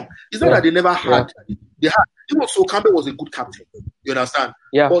 You come. It's not that they never had. They had. Even so, Campbell was a good captain. You understand?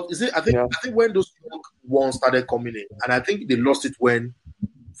 Yeah. But I think when those ones started coming in, and I think they lost it when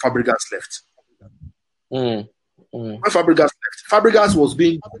Fabregas left. When Fabregas left, Fabregas was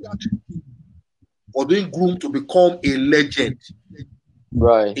being groomed to become a legend,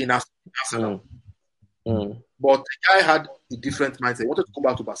 right, in Arsenal. But the guy had a different mindset. He wanted to come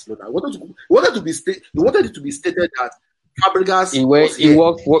back to Barcelona. He wanted it to be stated that Fabregas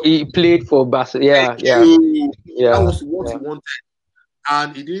he played for Barcelona. That was what he wanted,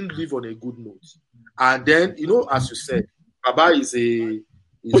 and he didn't leave on a good note. And then, you know, as you said, Baba is a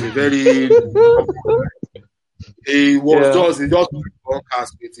very he just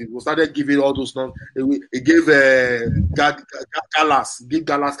broadcast with it. We started giving all those he gave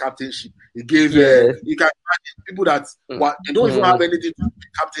Gallas captainship. He gave you can imagine people that they don't even have anything to do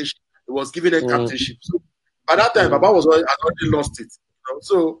with captainship. He was giving them captainship. So by that time, Baba had already lost it. You know?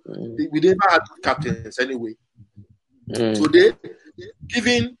 So we didn't have captains anyway. Today,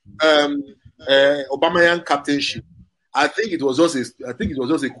 giving Aubameyang captainship, I think it was just a coup.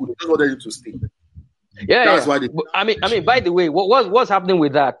 They just wanted him to stay. That's why I mean, by the way, what's happening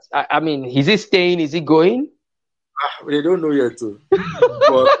with that? I mean, is he staying? Is he going? They don't know yet, too.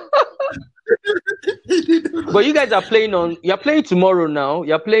 But you guys are playing you're playing tomorrow now.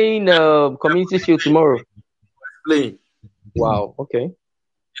 You're playing Community Shield tomorrow. Playing. Wow. Okay.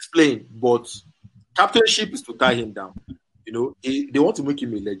 He's playing, but captainship is to tie him down. You know, they want to make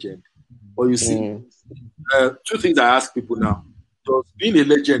him a legend. But you see, two things I ask people now. Does being a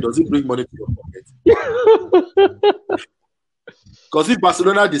legend, does it bring money to your pocket? Because if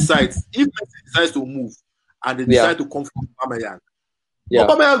Barcelona decides to move and they decide to come from Aubameyang,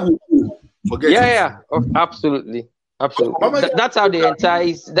 Aubameyang will go. Forget Yeah, it. yeah, absolutely. That's how they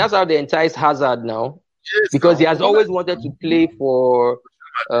entice. That's how they entice Hazard now, Yes, because he now. has always wanted to play for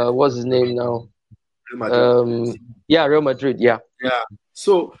what's his name now? Real Madrid. Yeah, Real Madrid. Yeah. Yeah.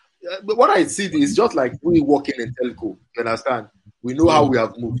 So, but what I see is just like we working in telco. You understand? We know how we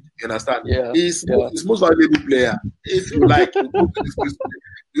have moved. You understand? Yeah. He's most valuable player. If you like, you go to this place today.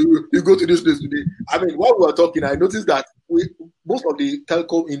 You go to this place today. I mean, while we were talking, I noticed that most of the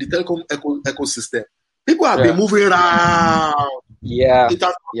telecom in the telecom ecosystem, people have been moving around. Yeah. It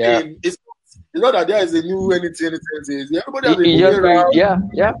has been, it's not that there is a new anything. Everybody has been moving around. Yeah.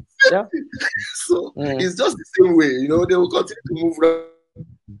 So it's just the same way. You know, they will continue to move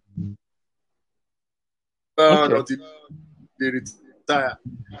around until they retire.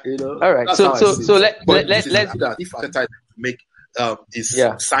 You know. All right. So let's that if Arteta make his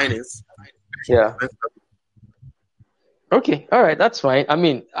signings. Yeah. Okay. All right. That's fine. I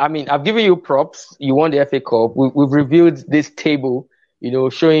mean, I've given you props. You won the FA Cup. We've reviewed this table, you know,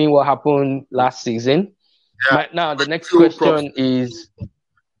 showing what happened last season. Yeah. But now the next question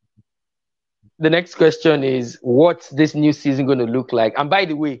is what's this new season going to look like? And by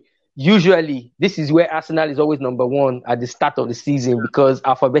the way, usually this is where Arsenal is always number one at the start of the season because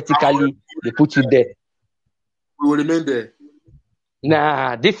alphabetically they put you there. We will remain there.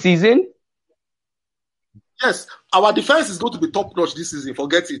 Nah, this season? Yes, our defense is going to be top notch this season.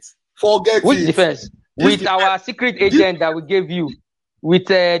 Forget it. Which defense? With our secret agent that we gave you. With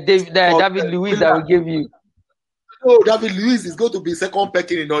David Luiz that we gave you. No, David Luiz is going to be second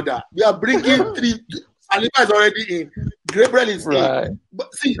pecking in order. We are bringing three. Saliba is already in. Gabriel is in.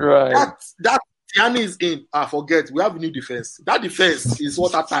 But see, that Tierney is in. Forget. We have a new defense. That defense is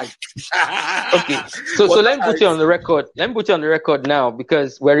watertight. Okay. So let me put you on the record. Let me put you on the record now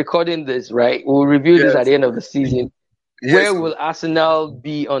because we're recording this, right? We'll review this at the end of the season. Yes. Where will Arsenal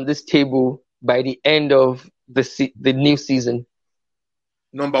be on this table by the end of the new season?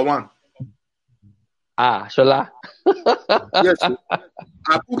 Number 1. Shola. Yes.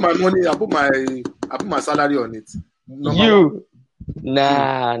 I put my money, I put my salary on it.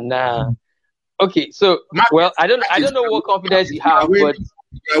 Nah. Okay, so I don't know what confidence you have, but we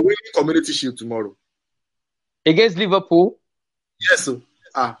are winning Community Shield tomorrow against Liverpool. Yes, sir.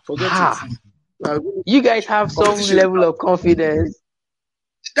 Forget it. You guys have some level of confidence.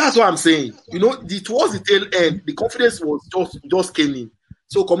 That's what I'm saying. You know, towards the tail end, the confidence was just came in.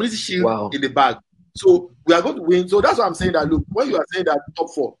 So Community Shield in the bag. So we are going to win. So that's why I'm saying that. Look, when you are saying that top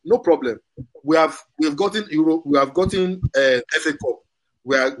 4, no problem. We have gotten Europe. We have gotten FA Cup.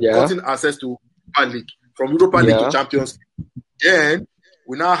 We have gotten access to Europa League, from Europa League to Champions League. Then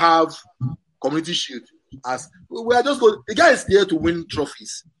we now have Community Shield. As we are just going. The guy is there to win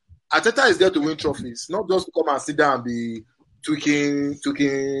trophies. Arteta is there to win trophies, not just to come and sit down and be tweaking.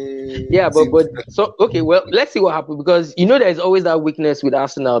 Yeah, but so okay. Well, let's see what happens because you know there's always that weakness with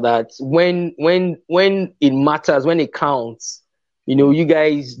Arsenal that when it matters, when it counts, you know, you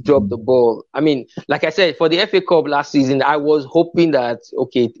guys drop the ball. I mean, like I said, for the FA Cup last season, I was hoping that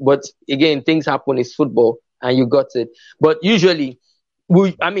but again, things happen. It's football, and you got it. But usually,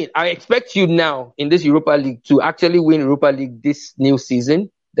 I expect you now in this Europa League to actually win Europa League this new season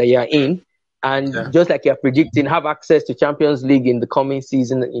that you are in. And just like you're predicting, have access to Champions League in the coming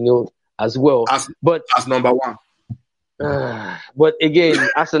season, you know, as well. As number 1. But again,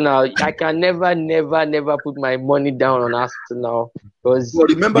 Arsenal, I can never put my money down on Arsenal because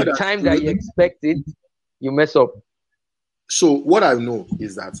remember the time that you expect it, you mess up. So what I know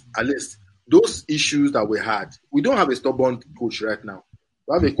is that at least those issues that we had, we don't have a stubborn coach right now.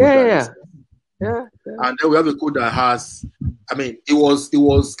 We have a coach and then we have a coach that has. I mean, it was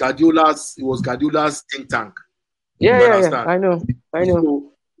Guardiola's think tank. Yeah. I know.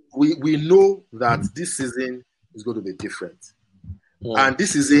 So we know that this season is going to be different, and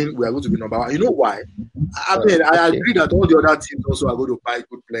this season we are going to be number 1. You know why? I mean, I agree that all the other teams also are going to buy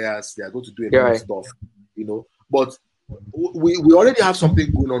good players. They are going to do a lot of stuff, you know. But we already have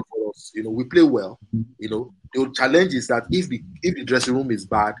something going on for us. You know, we play well. You know, the challenge is that if the dressing room is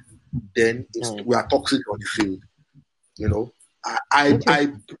bad, then we are toxic on the field. You know, I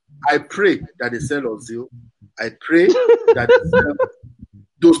pray that they sell Ozil. I pray that they sell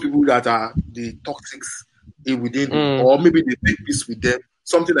those people that are the toxics within, or maybe they make peace with them,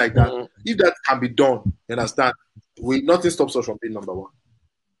 something like that. If that can be done, you understand, nothing stops us from being number 1.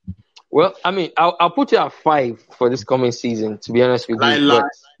 Well, I mean, I'll put you at 5 for this coming season. To be honest with you,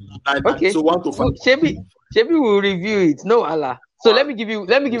 okay. So 1 to 5. Shebi will review it. No, Allah. So let me give you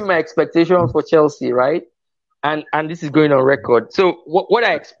my expectation for Chelsea, right? And this is going on record. So what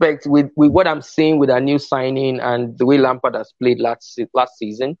I expect with what I'm seeing with our new signing and the way Lampard has played last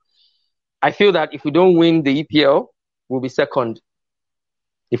season, I feel that if we don't win the EPL, we'll be second.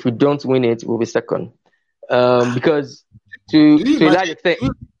 If we don't win it, we'll be second. Because to that extent,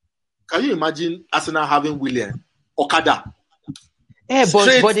 can you imagine Arsenal having Willian Okada? Yeah,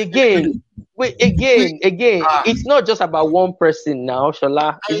 but again, it's not just about one person now,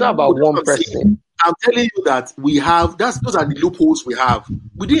 Shola. It's not about one person. I'm telling you that we have those are the loopholes we have.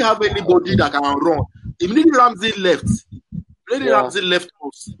 We didn't have anybody that can run. Immediately Ramsey left. Ramsey left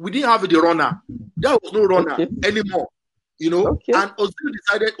us. We didn't have the runner. There was no runner anymore. And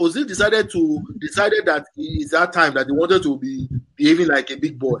Ozil decided that it's that time that he wanted to be behaving like a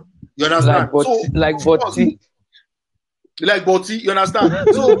big boy. You understand? Like Botti, you understand?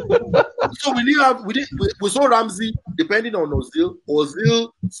 So we saw Ramsey depending on Ozil.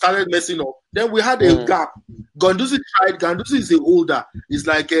 Ozil started messing up. Then we had a gap. Guendouzi tried. Guendouzi is a holder. It's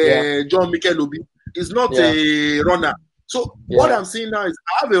like John Mikel Obi. He's not a runner. So what I'm seeing now is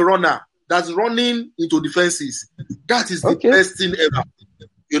I have a runner that's running into defenses. That is the best thing ever.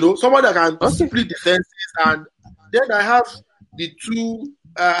 Someone that can split defenses, and then I have the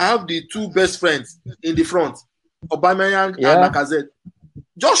two best friends in the front, Aubameyang and Lacazette.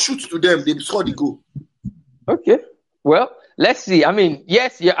 Just shoot to them; they score the goal. Okay, well, let's see. I mean,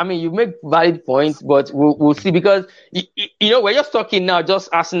 you make valid points, but we'll see, because we're just talking now, just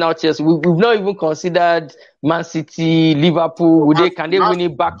Arsenal, Chelsea. We've not even considered Man City, Liverpool. Can they win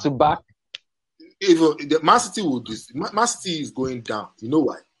it back to back? If Man City Man City is going down. You know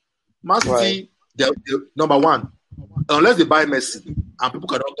why? Man City, they're number one, unless they buy Messi and people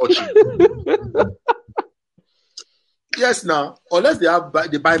cannot touch him. Yes, now unless they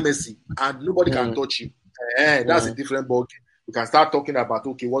buy Messi and nobody can touch him, that's a different ballgame. We can start talking about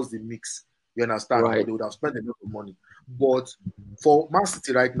what's the mix? You understand? Right. They would have spent a lot of money, but for Man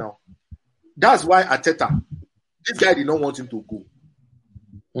City right now, that's why Arteta, this guy did not want him to go.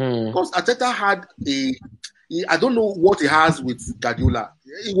 Because Arteta had I don't know what he has with Guardiola.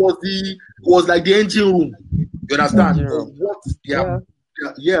 It was like the engine room. You understand? Of what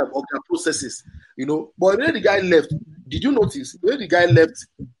of their processes. But when the guy left, did you notice when the guy left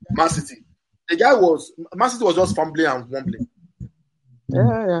Man City? Man City was just fumbling and wumbling.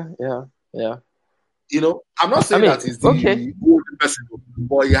 Yeah. I'm not saying that he's the old person,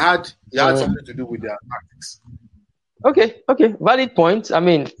 but he had something to do with their tactics. Okay. Valid point. I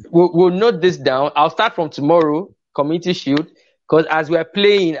mean, we'll note this down. I'll start from tomorrow, Community Shield, because as they're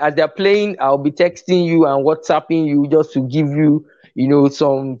playing, I'll be texting you and WhatsApping you just to give you,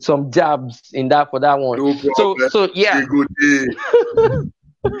 some jabs in that for that one. No problem. So yeah.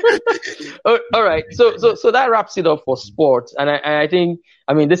 All right. So that wraps it up for sports, and I think,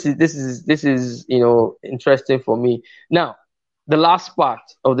 I mean, this is interesting for me. Now, the last part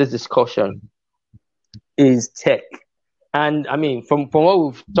of this discussion is tech. And I mean, from what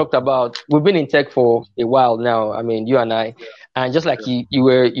we've talked about, we've been in tech for a while now. I mean, you and I, and just like you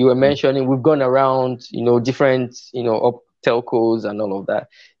were mentioning, we've gone around, different, telcos and all of that,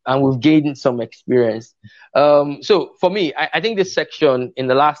 and we've gained some experience. So for me, I think this section, in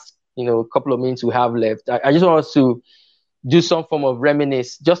the last, couple of minutes we have left, I just want us to do some form of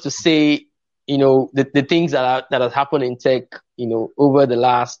reminisce, just to say, the things that have happened in tech, over the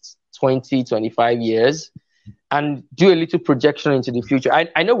last 20, 25 years. And do a little projection into the future.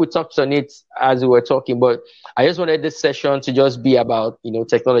 I know we touched on it as we were talking, but I just wanted this session to just be about,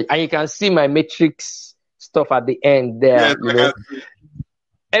 technology. And you can see my matrix stuff at the end there.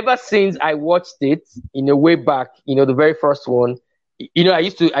 Ever since I watched it, way back, the very first one, I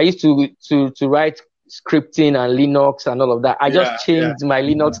used to write scripting and Linux and all of that. I just changed my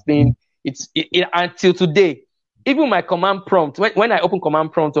Linux thing. It's until today. Even my command prompt, when I open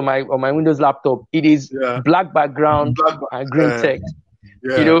command prompt on my Windows laptop, it is black background and green text.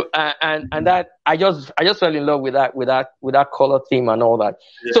 And that I just fell in love with that color theme and all that.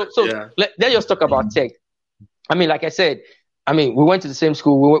 Let's just talk about tech. I mean, like I said, we went to the same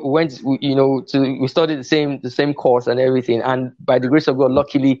school. We went, we studied the same course and everything. And by the grace of God,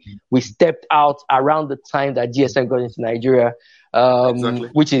 luckily, we stepped out around the time that GSM got into Nigeria.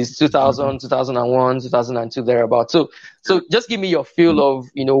 Which is 2000, 2001, 2002, thereabout. So just give me your feel of,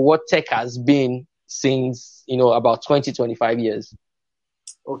 what tech has been since, about 20, 25 years.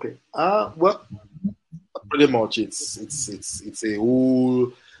 Okay. Well, pretty much it's a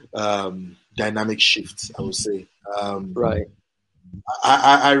whole, dynamic shift, I would say. Right.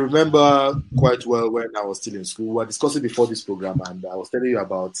 I remember quite well when I was still in school. We were discussing before this program, and I was telling you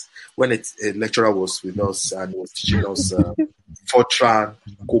about when a lecturer was with us and was teaching us Fortran,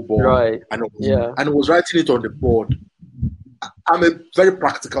 COBOL, and was writing it on the board. I'm a very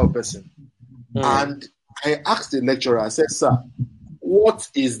practical person, and I asked the lecturer. I said, "Sir, what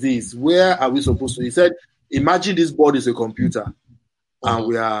is this? Where are we supposed to? He said, imagine this board is a computer, and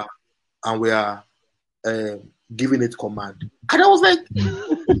we are giving it command. And I was like,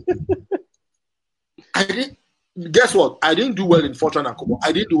 I didn't. Guess what? I didn't do well in Fortran and Cobol.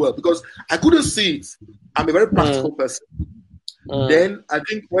 I didn't do well because I couldn't see it. I'm a very practical person. Then I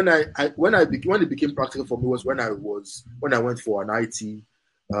think when it became practical for me was when I went for an IT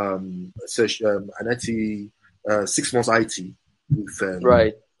session, an IT 6 months IT with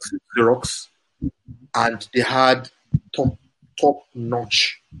Xerox, and they had top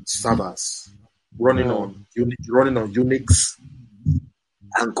notch servers running on Unix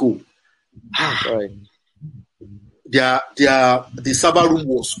and co. Right. The server room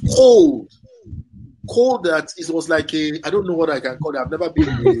was cold that it was like I don't know what I can call it. I've never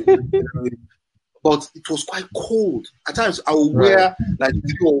been but it was quite cold. At times I would wear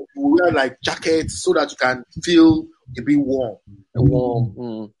like jackets so that you can feel a bit warm.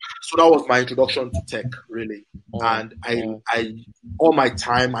 So that was my introduction to tech, really. And I all my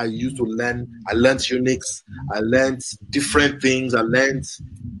time I used to learn. I learned Unix. I learned different things. I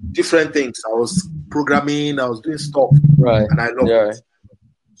was programming. I was doing stuff, and I loved it.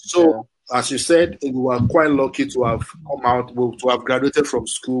 So, as you said, we were quite lucky to have come out, to have graduated from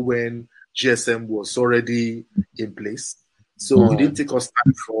school when GSM was already in place. So it didn't take us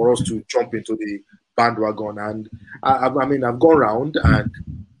time for us to jump into the bandwagon. And I've gone around and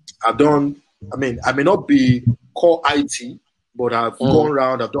I've done. I may not be core IT, but I've gone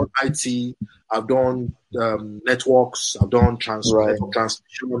around. I've done IT. I've done networks. I've done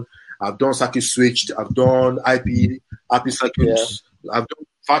transmission. I've done circuit switched. I've done IP circuits. I've done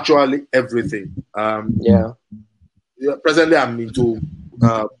virtually everything. Presently, I'm into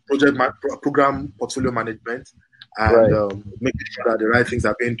program portfolio management and making sure that the right things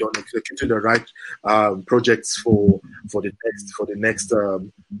are being done, executing the right projects for the next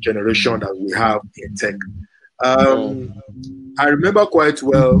generation that we have in tech. I remember quite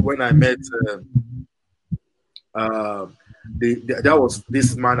well when I met. That was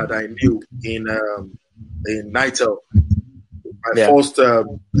this man that I knew in Nitel. First, I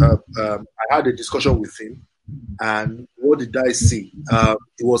had a discussion with him, and what did I see?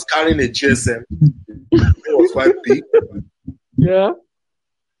 He was carrying a GSM. It was quite big. Yeah.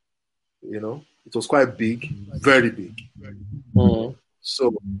 It was quite big, very big.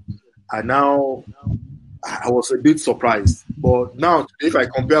 So, I was a bit surprised. But now, if I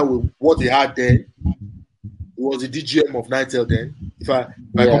compare with what he had then, it was the DGM of Nitel then. If I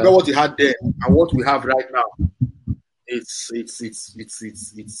compare what he had then and what we have right now, it's a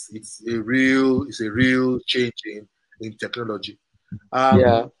real change in technology.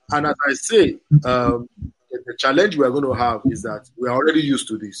 And as I say, the challenge we are going to have is that we are already used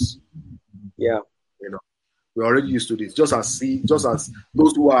to this. We're already used to this. Just as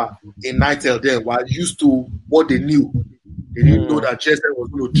those who are in Nitel then were used to what they knew. They didn't know that GSM was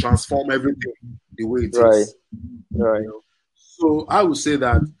going to transform everything the way it is. Right. So I would say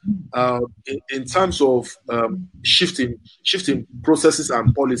that in terms of shifting processes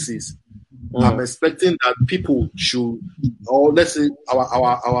and policies, I'm expecting that people should, or let's say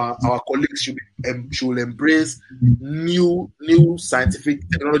our colleagues should embrace new scientific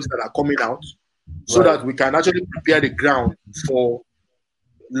technologies that are coming out, so that we can actually prepare the ground for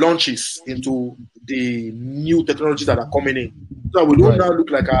launches into the new technologies that are coming in. So we don't now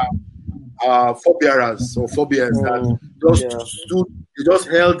look like our forebearers or forebears that just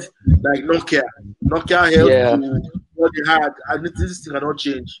held like Nokia. Nokia held to what they had, and this thing cannot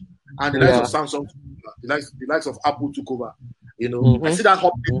change. And the likes of Samsung, the likes of Apple took over. I see that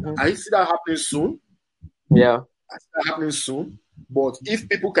happening. I see that happening soon. I see that happening soon. But if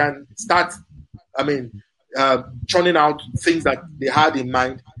people can start, churning out things that they had in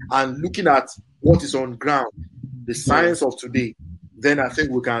mind and looking at what is on ground, the science of today, then I think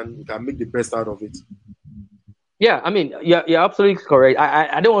we can make the best out of it. Yeah, you're absolutely correct.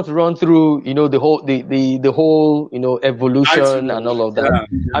 I don't want to run through, the whole, evolution and all of that.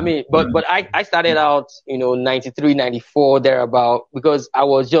 Yeah. But I started out, 93, 94, thereabout, because I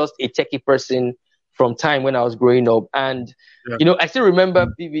was just a techie person from time when I was growing up. And, I still remember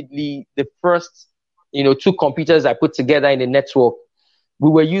vividly the first, 2 computers I put together in the network. We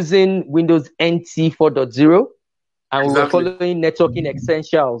were using Windows NT 4.0 and we were following networking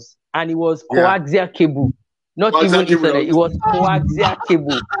essentials, and it was coaxial cable. Not even Ethernet, it was coaxial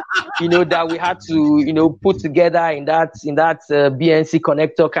cable, that we had to, put together in that BNC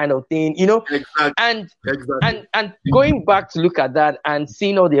connector kind of thing, Exactly. And going back to look at that and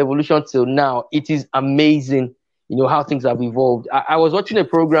seeing all the evolution till now, it is amazing, how things have evolved. I was watching a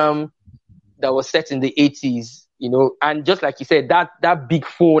program that was set in the 80s, and just like you said, that big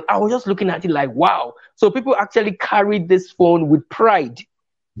phone, I was just looking at it like, wow. So people actually carried this phone with pride,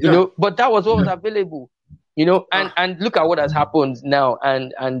 but that was what was available, and look at what has happened now,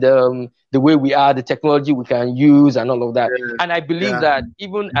 and the way we are, the technology we can use and all of that. And I believe that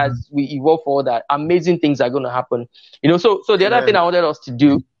even as we evolve forward, that amazing things are going to happen, so the other thing I wanted us to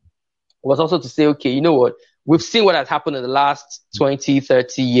do was also to say, okay, you know what? We've seen what has happened in the last 20,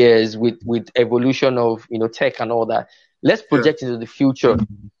 30 years with evolution of, tech and all that. Let's project into the future.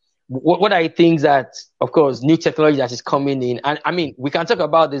 What are the things that, of course, new technology that is coming in? And I mean, we can talk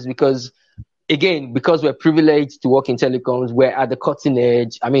about this because, again, because we're privileged to work in telecoms, we're at the cutting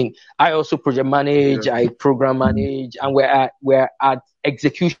edge. I mean, I also project manage, I program manage, and we're at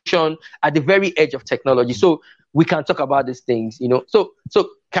execution at the very edge of technology. So we can talk about these things, So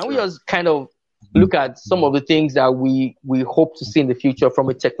can we just kind of look at some of the things that we hope to see in the future from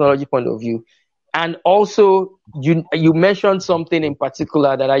a technology point of view? And also, you mentioned something in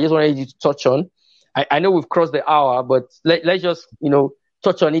particular that I just wanted you to touch on. I know we've crossed the hour, but let's just,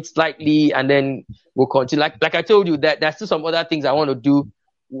 touch on it slightly, and then we'll continue. Like I told you, that there's still some other things I want to do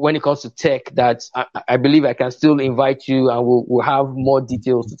when it comes to tech that I believe I can still invite you, and we'll have more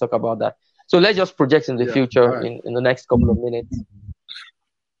details to talk about that. So let's just project in the future in the next couple of minutes.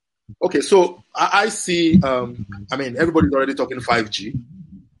 Okay, so I see, everybody's already talking 5G.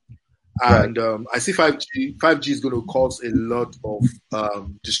 And I see 5G. 5G is going to cause a lot of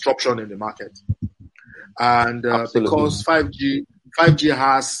disruption in the market. And because 5G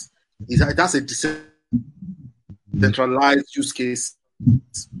has a decentralized use case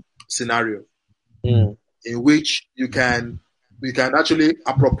scenario in which you can actually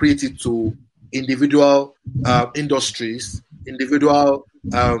appropriate it to individual industries, individual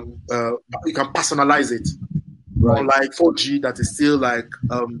you can personalize it. Unlike 4G that is still like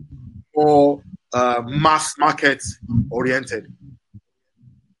more mass market oriented.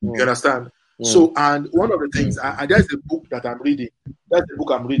 You understand? So, and one of the things, there's a book that I'm reading. That's the book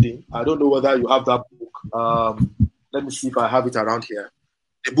I'm reading. I don't know whether you have that book. Let me see if I have it around here.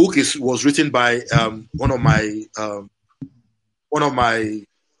 The book was written by one of my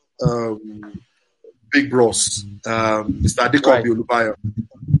big bros, Mr. Adekobi Olubayo.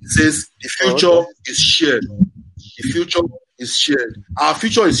 It says the future is shared. The future is shared. Our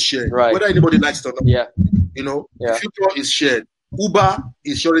future is shared, whether anybody likes it or not. The future is shared. Uber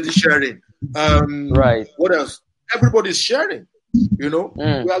is already sharing. What else? Everybody is sharing. We are going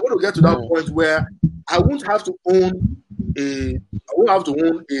to get to that point where I won't have to own a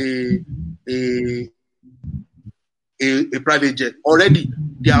private jet. Already,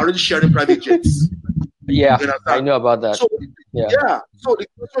 they are already sharing private jets. I know about that. So, so the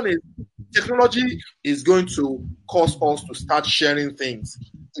question is, technology is going to cause us to start sharing things.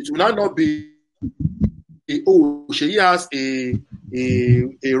 It will not be, she has a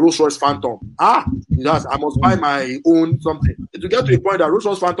Rolls Royce Phantom. Yes, I must buy my own something. It will get to a point that Rolls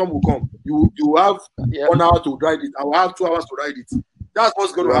Royce Phantom will come. You have 1 hour to ride it. I will have 2 hours to ride it. That's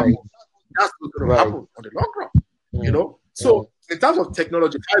what's going to happen. That's what's going to happen on the long run. So in terms of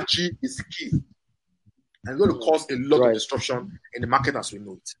technology, 5G is key. And it's going to cause a lot of disruption in the market as we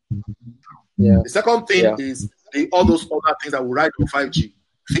know it. The second thing is all those other things that will ride on 5G.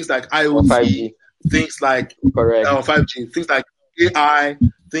 Things like IoT, things like 5G, things like AI,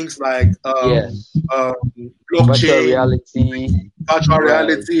 things like blockchain, virtual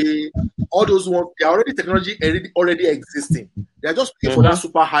reality, all those ones, they are already technology already existing. They are just looking for that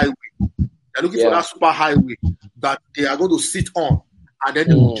super highway. They're looking for that super highway that they are going to sit on, and then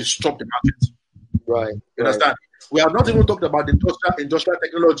they will disrupt the market. You understand? We have not even talked about the industrial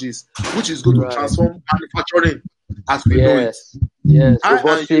technologies, which is going to transform manufacturing as we know it.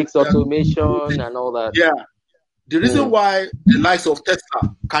 Robotics, automation, and all that. The reason why the likes of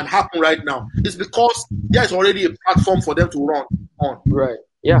Tesla can happen right now is because there is already a platform for them to run on.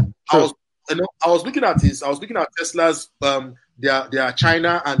 I was looking at this. I was looking at Tesla's their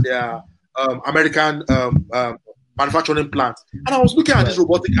China and their American manufacturing plant, and I was looking at this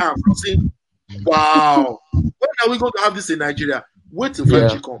robotic arm. I was saying, wow, when are we going to have this in Nigeria? Wait till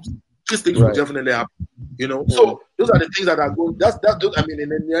 5G comes. These things will definitely happen. So those are the things that are going. In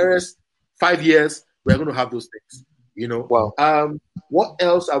the nearest 5 years, we're going to have those things. What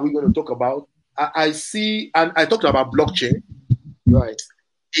else are we going to talk about? I see, and I talked about blockchain.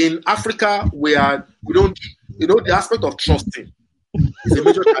 In Africa, we don't. The aspect of trusting is a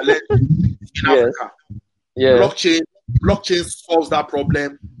major challenge in Africa. Blockchain solves that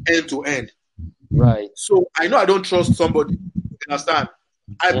problem end to end. So I know I don't trust somebody. You understand?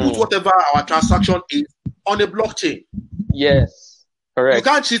 I put whatever our transaction is on a blockchain. Correct. You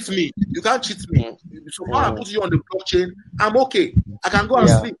can't cheat me. So now I put you on the blockchain, I'm okay. I can go and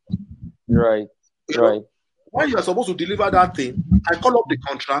sleep. Right. Right. When you are supposed to deliver that thing, I call up the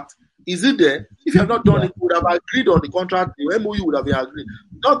contract. Is it there? If you have not done it, you would have agreed on the contract. The MOU would have been agreed.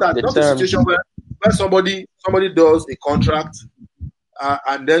 Not a situation where somebody does a contract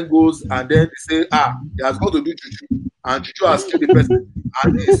and then goes and then they say, he has got to do juju, and juju has killed the person,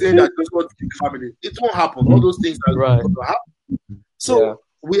 and he's saying that he doesn't want to kill the family. It won't happen. All those things are going to happen. So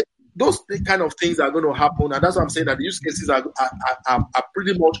those kind of things are going to happen, and that's why I'm saying that the use cases are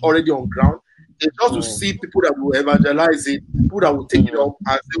pretty much already on ground. It's just to see people that will evangelize it, people that will take it up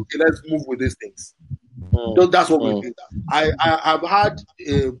and say, okay, let's move with these things. So that's what we do. I've had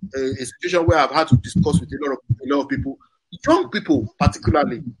a situation where I've had to discuss with a lot of people, young people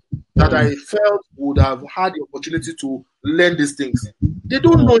particularly, that I felt would have had the opportunity to learn these things. They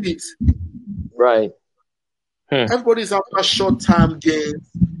don't know it. Right. Everybody's after short-term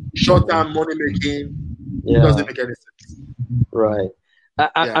gains, short-term money making. It doesn't make any sense. Right.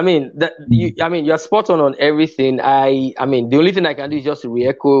 I mean you're spot on everything. I mean the only thing I can do is just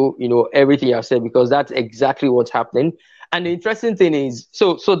re-echo, everything you have said, because that's exactly what's happening. And the interesting thing is,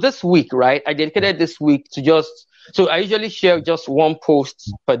 so this week, right? I dedicated this week to so I usually share just one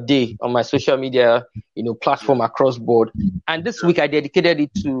post per day on my social media, platform across board. And this week I dedicated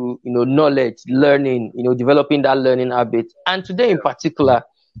it to, knowledge, learning, developing that learning habit. And today in particular,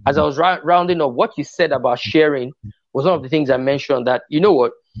 as I was rounding up, what you said about sharing was one of the things I mentioned, that,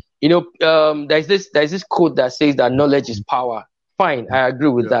 there's this quote that says that knowledge is power. Fine. I agree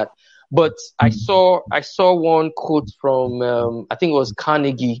with that. But I saw one quote from, I think it was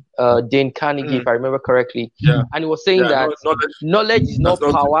Carnegie, Dane Carnegie, if I remember correctly. Yeah. And it was saying that knowledge is not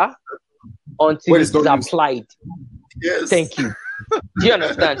power until it is applied. Yes. Thank you. Do you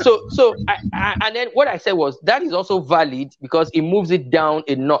understand? So and then what I said was that is also valid because it moves it down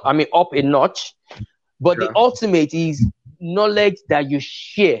up a notch. But the ultimate is knowledge that you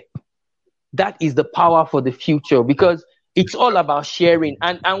share. That is the power for the future, because it's all about sharing.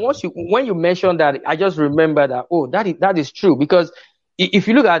 And when you mentioned that, I just remember that, that is true. Because if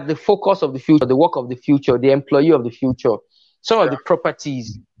you look at the focus of the future, the work of the future, the employee of the future, some of the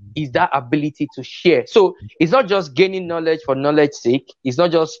properties is that ability to share. So it's not just gaining knowledge for knowledge's sake. It's not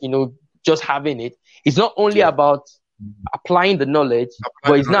just, just having it. It's not only about applying the knowledge,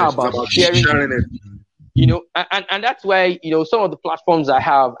 but it's now about sharing it. And that's why, some of the platforms I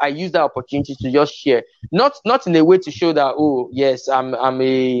have, I use that opportunity to just share, not in a way to show that, oh, yes, I'm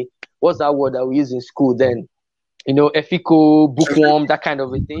a, what's that word that we use in school then? Ethical, bookworm, that kind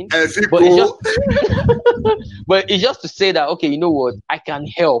of a thing. But it's just to say that, okay, you know what, I can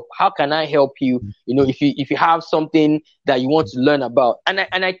help. How can I help you? If you have something that you want to learn about. And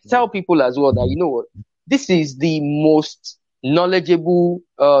I tell people as well that, you know what, this is the most knowledgeable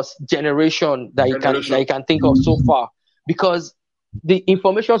generation that you can think of so far, because the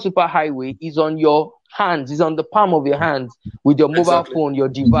information superhighway is on your hands, is on the palm of your hands with your mobile phone, your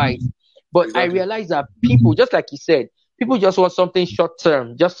device. But I realize that people, just like you said, people just want something short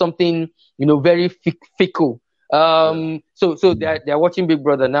term, just something very fickle. So they're watching Big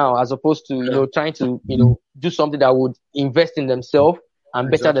Brother now, as opposed to trying to do something that would invest in themselves and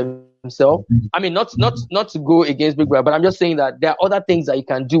better themselves. I mean, not to go against Big Brother, but I'm just saying that there are other things that you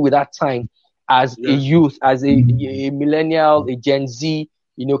can do with that time as a youth, as a millennial, a Gen Z,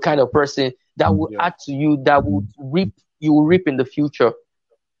 kind of person that will add to you, that you will reap in the future.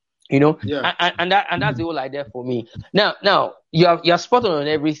 And that's the whole idea for me. Now you're spot on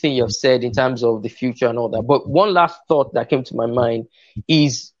everything you've said in terms of the future and all that. But one last thought that came to my mind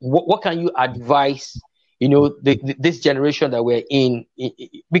is what can you advise this generation that we're in,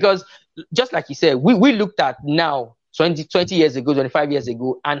 because just like you said, we looked at now 20 years ago, 25 years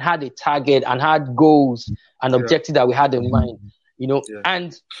ago, and had a target and had goals and objectives that we had in mind,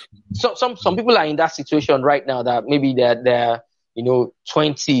 and so some people are in that situation right now that maybe they're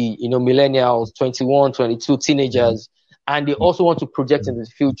 20, millennials, 21, 22 teenagers, and they also want to project into the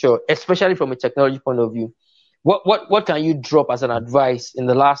future, especially from a technology point of view. What can you drop as an advice in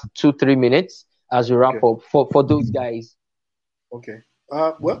the last 2-3 minutes as we wrap up for those guys? Okay.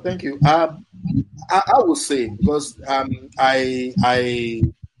 Well, thank you. I will say, because I'm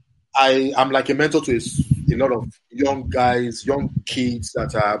like a mentor to a lot of young guys, young kids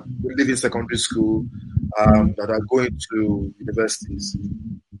that are leaving secondary school, that are going to universities.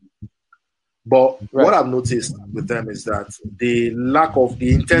 But what I've noticed with them is that the lack of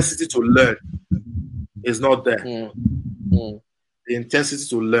the intensity to learn is not there. The intensity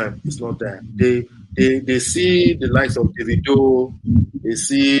to learn is not there. They see the likes of Davido, they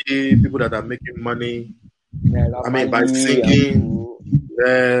see people that are making money. By singing.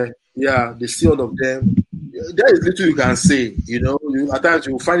 they see all of them. There is little you can say, at times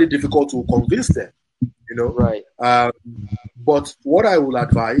you find it difficult to convince them, Right. But what I will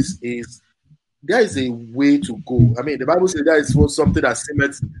advise is there is a way to go. I mean, the Bible says there is something that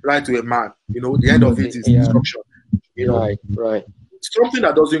seemeth right to a man. The end of it is destruction. Right. Something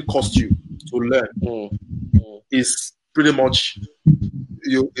that doesn't cost you to learn is pretty much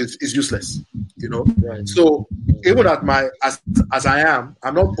is useless. Right. So even at as I am,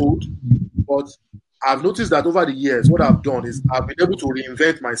 I'm not old, but I've noticed that over the years, what I've done is I've been able to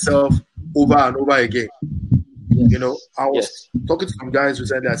reinvent myself over and over again. Yes. I was talking to some guys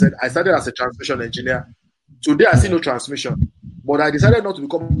recently. I said I started as a transmission engineer. Today I see no transmission, but I decided not to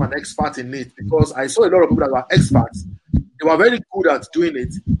become an expert in it because I saw a lot of people that were experts. They were very good at doing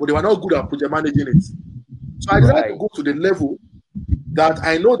it, but they were not good at project managing it. So I decided to go to the level that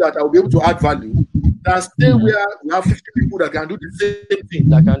I know that I will be able to add value. That stay where we have 50 people that can do the same thing.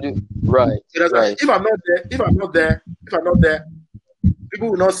 That can do right. If I'm not there, people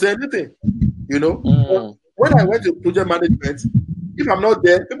will not say anything. But when I went to project management, if I'm not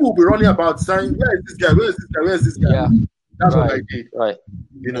there, people will be running about saying, "Where is this guy? Where is this guy? Where is this guy?" Yeah. That's what I did. Right.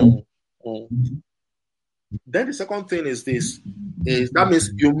 Then the second thing is that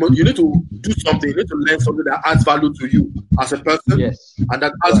means you need to do something. You need to learn something that adds value to you as a person, and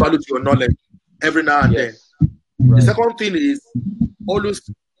that adds value to your knowledge every now and then. The second thing is always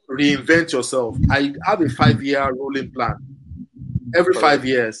reinvent yourself. I have a 5-year rolling plan. Every 5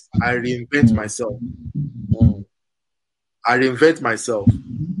 years, I reinvent myself.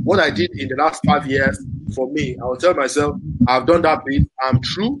 What I did in the last 5 years, for me, I will tell myself, I've done that bit. I'm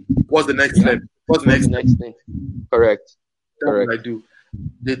true. What's the next step? What's the next thing? Correct. That's what I do.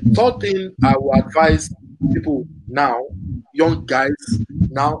 The third thing I will advise people now, young guys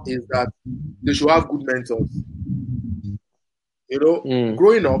now, is that they should have good mentors.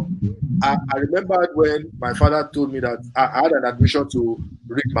 Growing up, I remembered when my father told me that I had an admission to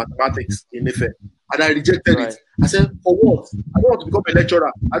read mathematics in Ife, and I rejected it. I said, "For what? I don't want to become a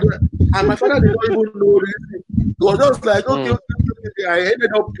lecturer." And my father did not even know anything. It was just like, okay. I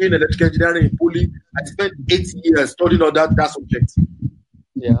ended up doing electrical engineering in Poly. I spent 8 years studying on that subject.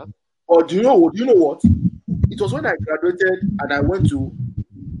 Yeah. But do you know what? It was when I graduated and I went to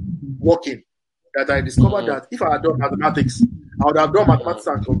working that I discovered that if I had done mathematics, I would have done mathematics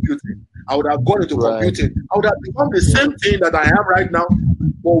and computing. I would have gone into computing. I would have become the same thing that I am right now,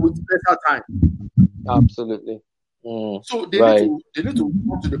 but with better time. Absolutely. So they need to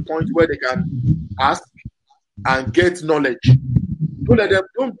come to the point where they can ask and get knowledge.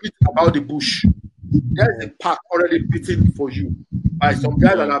 Don't beat about the bush. There is a path already beaten for you by some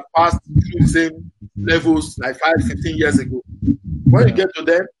guys that have passed through the same levels like 5-15 years ago. When you get to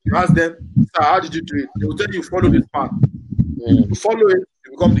them, you ask them, "Sir, how did you do it?" They will tell you, "Follow this path." You follow it,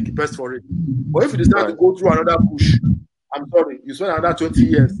 you become the best for it. But if you decide to go through another bush, I'm sorry, you spend another 20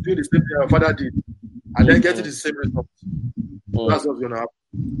 years doing the same thing your father did, and then getting the same result. That's what's gonna happen.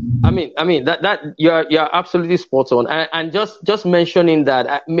 I mean that you're absolutely spot on, and just mentioning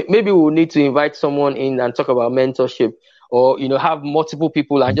that maybe we'll need to invite someone in and talk about mentorship, or have multiple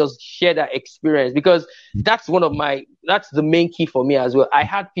people and just share that experience, because that's the main key for me as well. I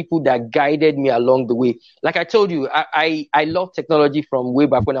had people that guided me along the way. Like I told you, I love technology from way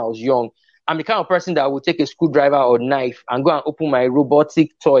back when I was young. I'm the kind of person that would take a screwdriver or knife and go and open my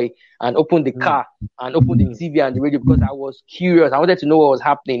robotic toy and open the car and open the TV and the radio, because I was curious. I wanted to know what was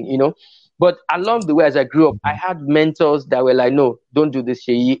happening, But along the way, as I grew up, I had mentors that were like, "No, don't do this,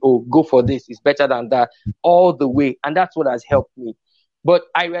 Sheyi. Oh, go for this. It's better than that," all the way. And that's what has helped me. But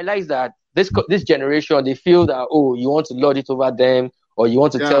I realized that this generation, they feel that, oh, you want to lord it over them, or you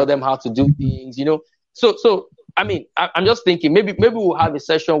want to tell them how to do things, So I mean, I'm just thinking maybe we'll have a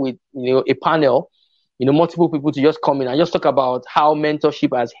session with a panel, multiple people to just come in and just talk about how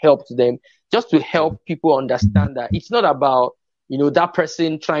mentorship has helped them, just to help people understand that it's not about that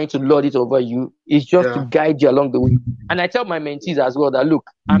person trying to lord it over you. It's just to guide you along the way. And I tell my mentees as well that, look,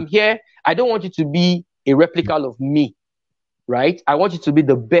 I'm here. I don't want you to be a replica of me, right? I want you to be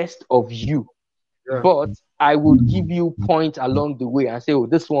the best of you. Yeah. But I would give you points along the way and say, "Oh,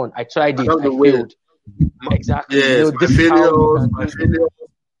 this one, I tried it, I failed." Exactly. Yes, this my failures.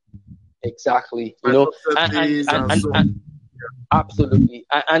 Exactly. And absolutely.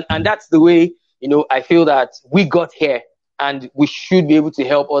 And that's the way, I feel that we got here, and we should be able to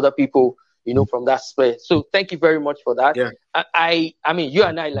help other people, from that space. So thank you very much for that. Yeah. I mean, you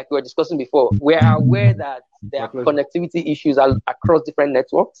and I, like we were discussing before, we're aware that there are connectivity issues across different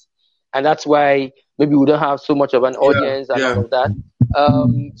networks. And that's why maybe we don't have so much of an audience and all of that.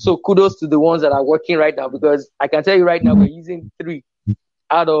 So kudos to the ones that are working right now, because I can tell you right now, we're using 3.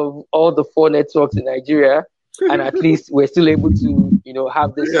 out of all the 4 networks in Nigeria, and at least we're still able to,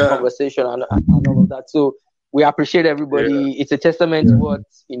 have this conversation and all of that. So we appreciate everybody. Yeah. It's a testament to what,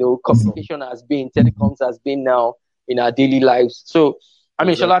 communication has been, telecoms has been now in our daily lives. So, I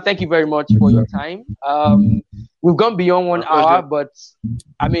mean, Shola, thank you very much for your time. We've gone beyond 1 hour, but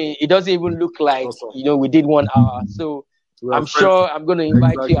I mean, it doesn't even look like, we did 1 hour. So I'm sure I'm going to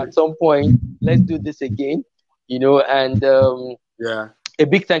invite you at some point. Let's do this again, and a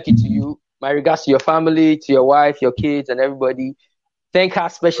big thank you to you. My regards to your family, to your wife, your kids, and everybody. Thank her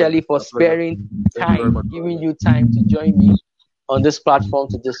especially for sparing time, giving you time to join me on this platform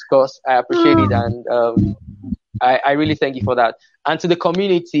to discuss. I appreciate it, and I really thank you for that. And to the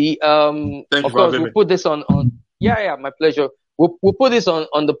community, of course, we'll put this on. Yeah, my pleasure. We'll put this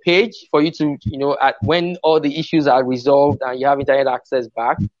on the page for you to, when all the issues are resolved and you have internet access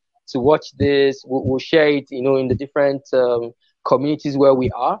back to watch this. We'll share it, in the different communities where we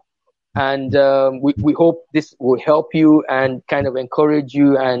are. And we hope this will help you and kind of encourage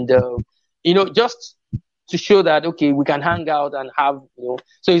you and, just to show that, okay, we can hang out and have,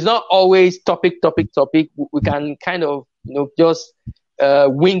 so it's not always topic. We can kind of, just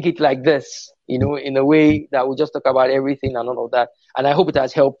wing it like this, in a way that we just talk about everything and all of that. And I hope it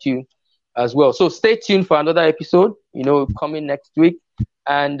has helped you as well. So stay tuned for another episode, coming next week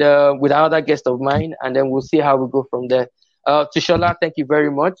and with another guest of mine. And then we'll see how we go from there. To Shola, thank you very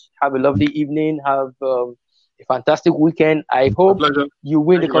much. Have a lovely evening. Have a fantastic weekend. I hope you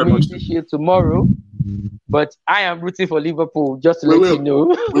win the Community Shield tomorrow. But I am rooting for Liverpool, just to let you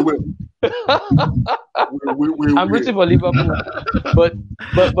know. We will. I'm rooting for Liverpool, but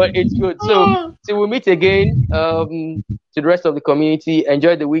it's good. So till we meet again, to the rest of the community,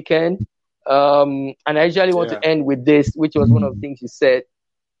 enjoy the weekend. And I usually want to end with this, which was one of the things you said.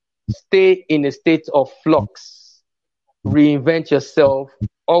 Stay in a state of flux. Reinvent yourself.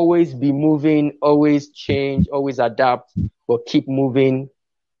 Always be moving. Always change. Always adapt. But keep moving.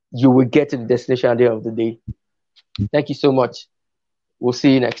 You will get to the destination at the end of the day. Thank you so much. We'll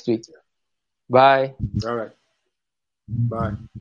see you next week. Bye. All right. Bye.